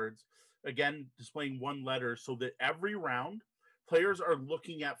stacks of cards, again, displaying 1 letter, so that every round, players are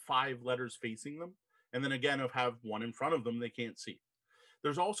looking at 5 letters facing them, and then again, if have 1 in front of them, they can't see.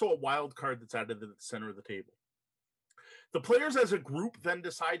 There's also a wild card that's added to the center of the table. The players as a group then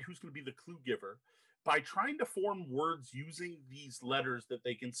decide who's going to be the clue giver by trying to form words using these letters that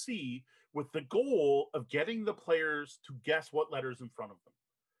they can see, with the goal of getting the players to guess what letters in front of them.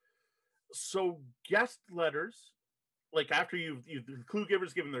 So guessed letters, like after the clue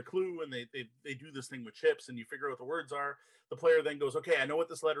giver's given their clue and they do this thing with chips and you figure out what the words are, the player then goes, okay, I know what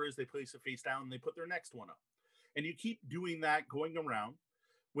this letter is. They place it face down and they put their next one up. And you keep doing that going around.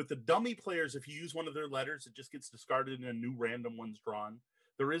 With the dummy players, if you use one of their letters, it just gets discarded and a new random one's drawn.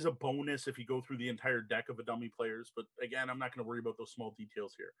 There is a bonus if you go through the entire deck of a dummy players, but again, I'm not going to worry about those small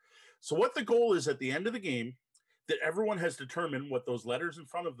details here. So what the goal is at the end of the game, that everyone has determined what those letters in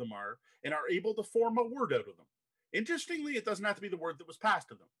front of them are and are able to form a word out of them. Interestingly, it doesn't have to be the word that was passed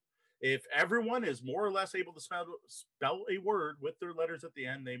to them. If everyone is more or less able to spell a word with their letters at the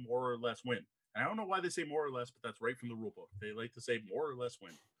end, they more or less win. And I don't know why they say more or less, but that's right from the rule book. They like to say more or less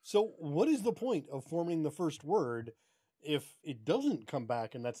win. So what is the point of forming the first word if it doesn't come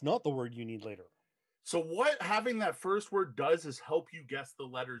back and that's not the word you need later? So what having that first word does is help you guess the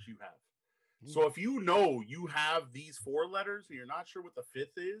letters you have. So if you know you have these 4 letters and you're not sure what the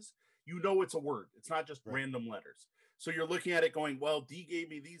 5th is, you know it's a word. It's not just random letters. So you're looking at it going, well, D gave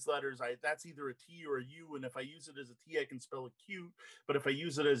me these letters. That's either a T or a U. And if I use it as a T, I can spell a Q. But if I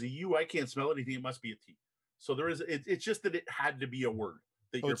use it as a U, I can't spell anything. It must be a T. So it's just that it had to be a word.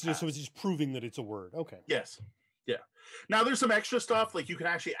 So it's just proving that it's a word. Okay. Yes. Yeah. Now there's some extra stuff, like you can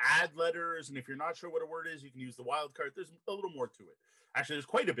actually add letters, and if you're not sure what a word is, you can use the wild card. There's a little more to it. Actually, there's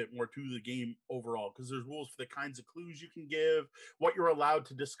quite a bit more to the game overall, because there's rules for the kinds of clues you can give, what you're allowed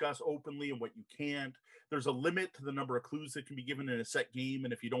to discuss openly and what you can't. There's a limit to the number of clues that can be given in a set game,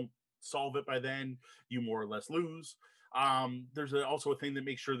 and if you don't solve it by then, you more or less lose. There's also a thing that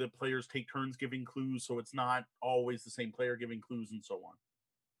makes sure that players take turns giving clues, so it's not always the same player giving clues and so on.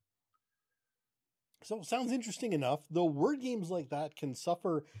 So it sounds interesting enough, though word games like that can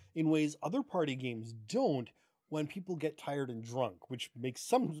suffer in ways other party games don't when people get tired and drunk, which makes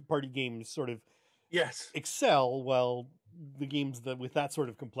some party games sort of excel, while the games that with that sort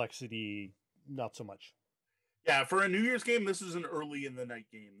of complexity, not so much. Yeah, for a New Year's game, this is an early in the night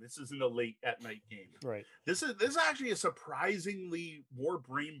game. This isn't a late at night game. Right. This is actually a surprisingly more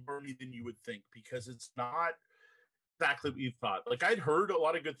brain burny than you would think, because it's not exactly what you thought. Like, I'd heard a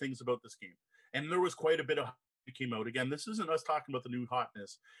lot of good things about this game, and there was quite a bit of hype that came out. Again, this isn't us talking about the new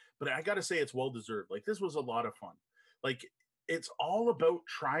hotness, but I got to say it's well deserved. Like, this was a lot of fun. Like, it's all about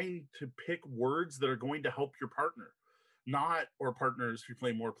trying to pick words that are going to help your partner, or partners if you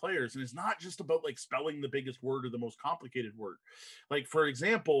play more players. And it's not just about like spelling the biggest word or the most complicated word. Like, for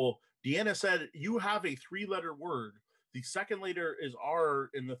example, Deanna said, you have a 3-letter word. The second letter is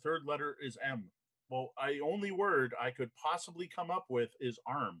R and the third letter is M. Well, only word I could possibly come up with is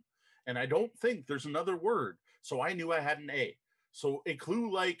arm. And I don't think there's another word. So I knew I had an A. So a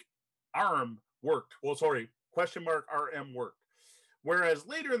clue like arm worked. Well, sorry, question mark RM worked. Whereas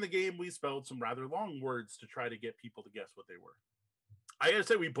later in the game, we spelled some rather long words to try to get people to guess what they were. I gotta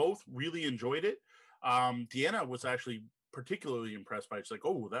say, we both really enjoyed it. Deanna was actually particularly impressed by it. She's like,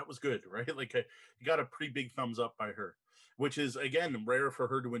 oh, that was good, right? Like, you got a pretty big thumbs up by her, which is, again, rare for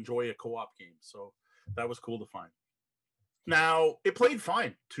her to enjoy a co-op game. So that was cool to find. Now, it played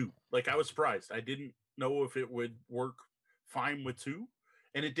fine, too. Like, I was surprised. I didn't know if it would work fine with 2,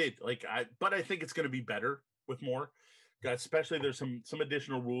 and it did. But I think it's going to be better with more. Especially there's some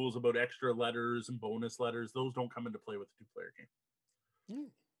additional rules about extra letters and bonus letters. Those don't come into play with the 2-player game.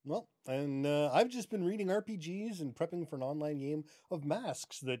 Well, and I've just been reading RPGs and prepping for an online game of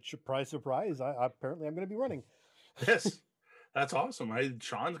Masks that, surprise, surprise, apparently I'm going to be running. Yes, that's awesome.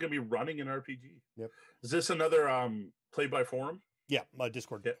 Sean's gonna be running an RPG. Yep. Is this another play by forum? Yeah, my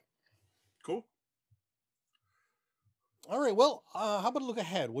Discord. Yeah. Cool. All right. Well, how about a look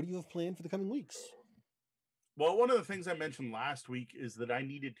ahead? What do you have planned for the coming weeks? Well, one of the things I mentioned last week is that I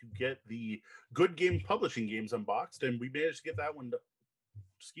needed to get the Good Game Publishing games unboxed, and we managed to get that one.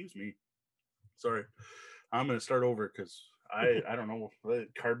 Excuse me. Sorry. I'm going to start over because I don't know,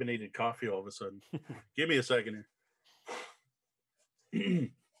 carbonated coffee all of a sudden. Give me a second here.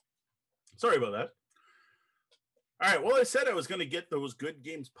 Sorry about that. All right. Well, I said I was going to get those Good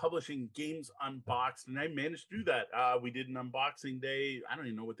Games Publishing games unboxed, and I managed to do that. We did an unboxing day. I don't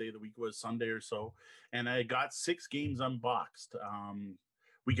even know what day of the week it was, Sunday or so. And I got 6 games unboxed.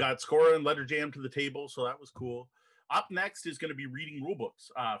 We got Skora and Letter Jam to the table, so that was cool. Up next is going to be reading rulebooks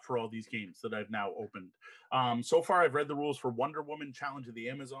for all these games that I've now opened. So far, I've read the rules for Wonder Woman Challenge of the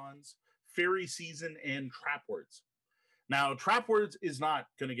Amazons, Fairy Season, and Trap Words. Now, Trap Words is not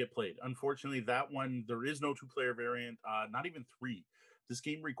going to get played. Unfortunately, that one, there is no 2-player variant, not even 3. This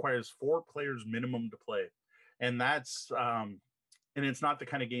game requires 4 players minimum to play. And that's, and it's not the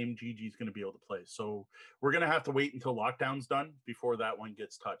kind of game GG is going to be able to play. So we're going to have to wait until lockdown's done before that one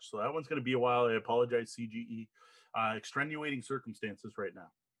gets touched. So that one's going to be a while. I apologize, CGE. Extenuating circumstances right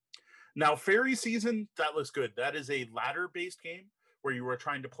now. Now, Fairy Season, that looks good. That is a ladder-based game where you are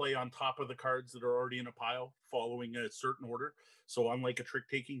trying to play on top of the cards that are already in a pile, following a certain order. So unlike a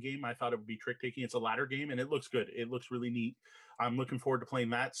trick-taking game, I thought it would be trick-taking. It's a ladder game, and it looks good. It looks really neat. I'm looking forward to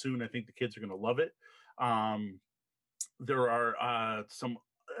playing that soon. I think the kids are going to love it. There are some...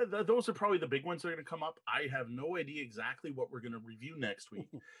 those are probably the big ones that are going to come up. I have no idea exactly what we're going to review next week.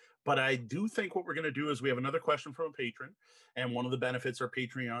 But I do think what we're going to do is we have another question from a patron. And one of the benefits our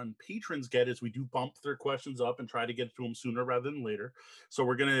Patreon patrons get is we do bump their questions up and try to get to them sooner rather than later. So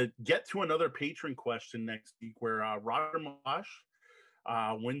we're going to get to another patron question next week where Roger Mosh,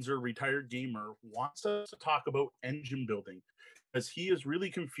 Windsor retired gamer, wants us to talk about engine building because he is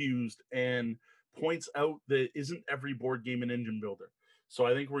really confused and points out that isn't every board game an engine builder. So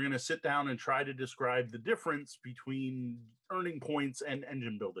I think we're going to sit down and try to describe the difference between earning points and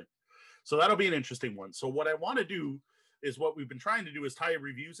engine building. So that'll be an interesting one. So what I want to do is what we've been trying to do is tie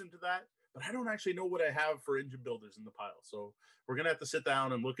reviews into that, but I don't actually know what I have for engine builders in the pile. So we're going to have to sit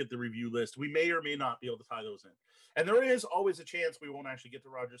down and look at the review list. We may or may not be able to tie those in. And there is always a chance we won't actually get to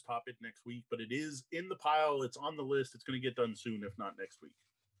Roger's topic next week, but it is in the pile. It's on the list. It's going to get done soon, if not next week.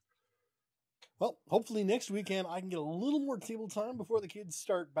 Well, hopefully next weekend I can get a little more table time before the kids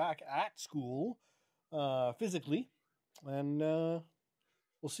start back at school physically. And we'll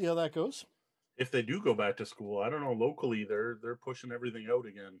see how that goes. If they do go back to school, I don't know, locally they're pushing everything out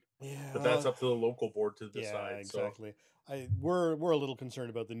again. Yeah. But that's up to the local board to decide. Yeah, exactly. So. We're a little concerned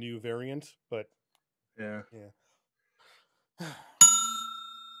about the new variant, but yeah.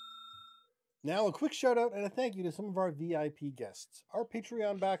 Now, a quick shout out and a thank you to some of our VIP guests. Our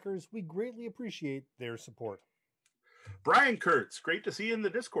Patreon backers, we greatly appreciate their support. Bryan Kurtz, great to see you in the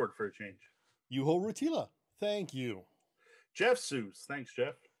Discord for a change. Yuho Rutila, thank you. Jeff Seuss, thanks,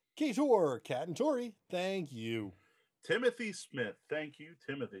 Jeff. Kator, Cat and Tori, thank you. Timothy Smith, thank you,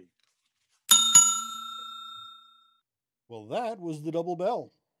 Timothy. Well, that was the double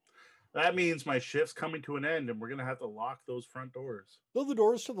bell. That means my shift's coming to an end and we're going to have to lock those front doors. Though the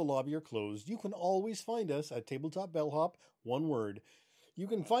doors to the lobby are closed, you can always find us at Tabletop Bellhop, one word. You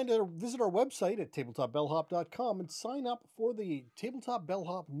can visit our website at tabletopbellhop.com and sign up for the Tabletop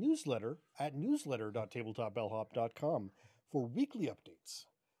Bellhop newsletter at newsletter.tabletopbellhop.com for weekly updates.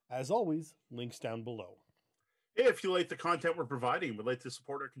 As always, links down below. If you like the content we're providing and would like to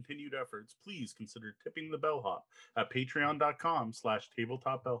support our continued efforts, please consider tipping the bellhop at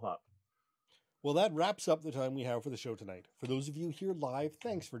patreon.com/tabletopbellhop. Well, that wraps up the time we have for the show tonight. For those of you here live,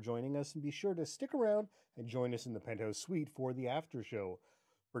 thanks for joining us, and be sure to stick around and join us in the penthouse suite for the after show.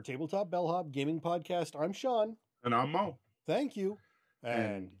 For Tabletop Bellhop Gaming Podcast, I'm Sean. And I'm Mo. Thank you.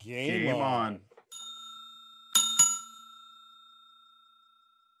 And game on.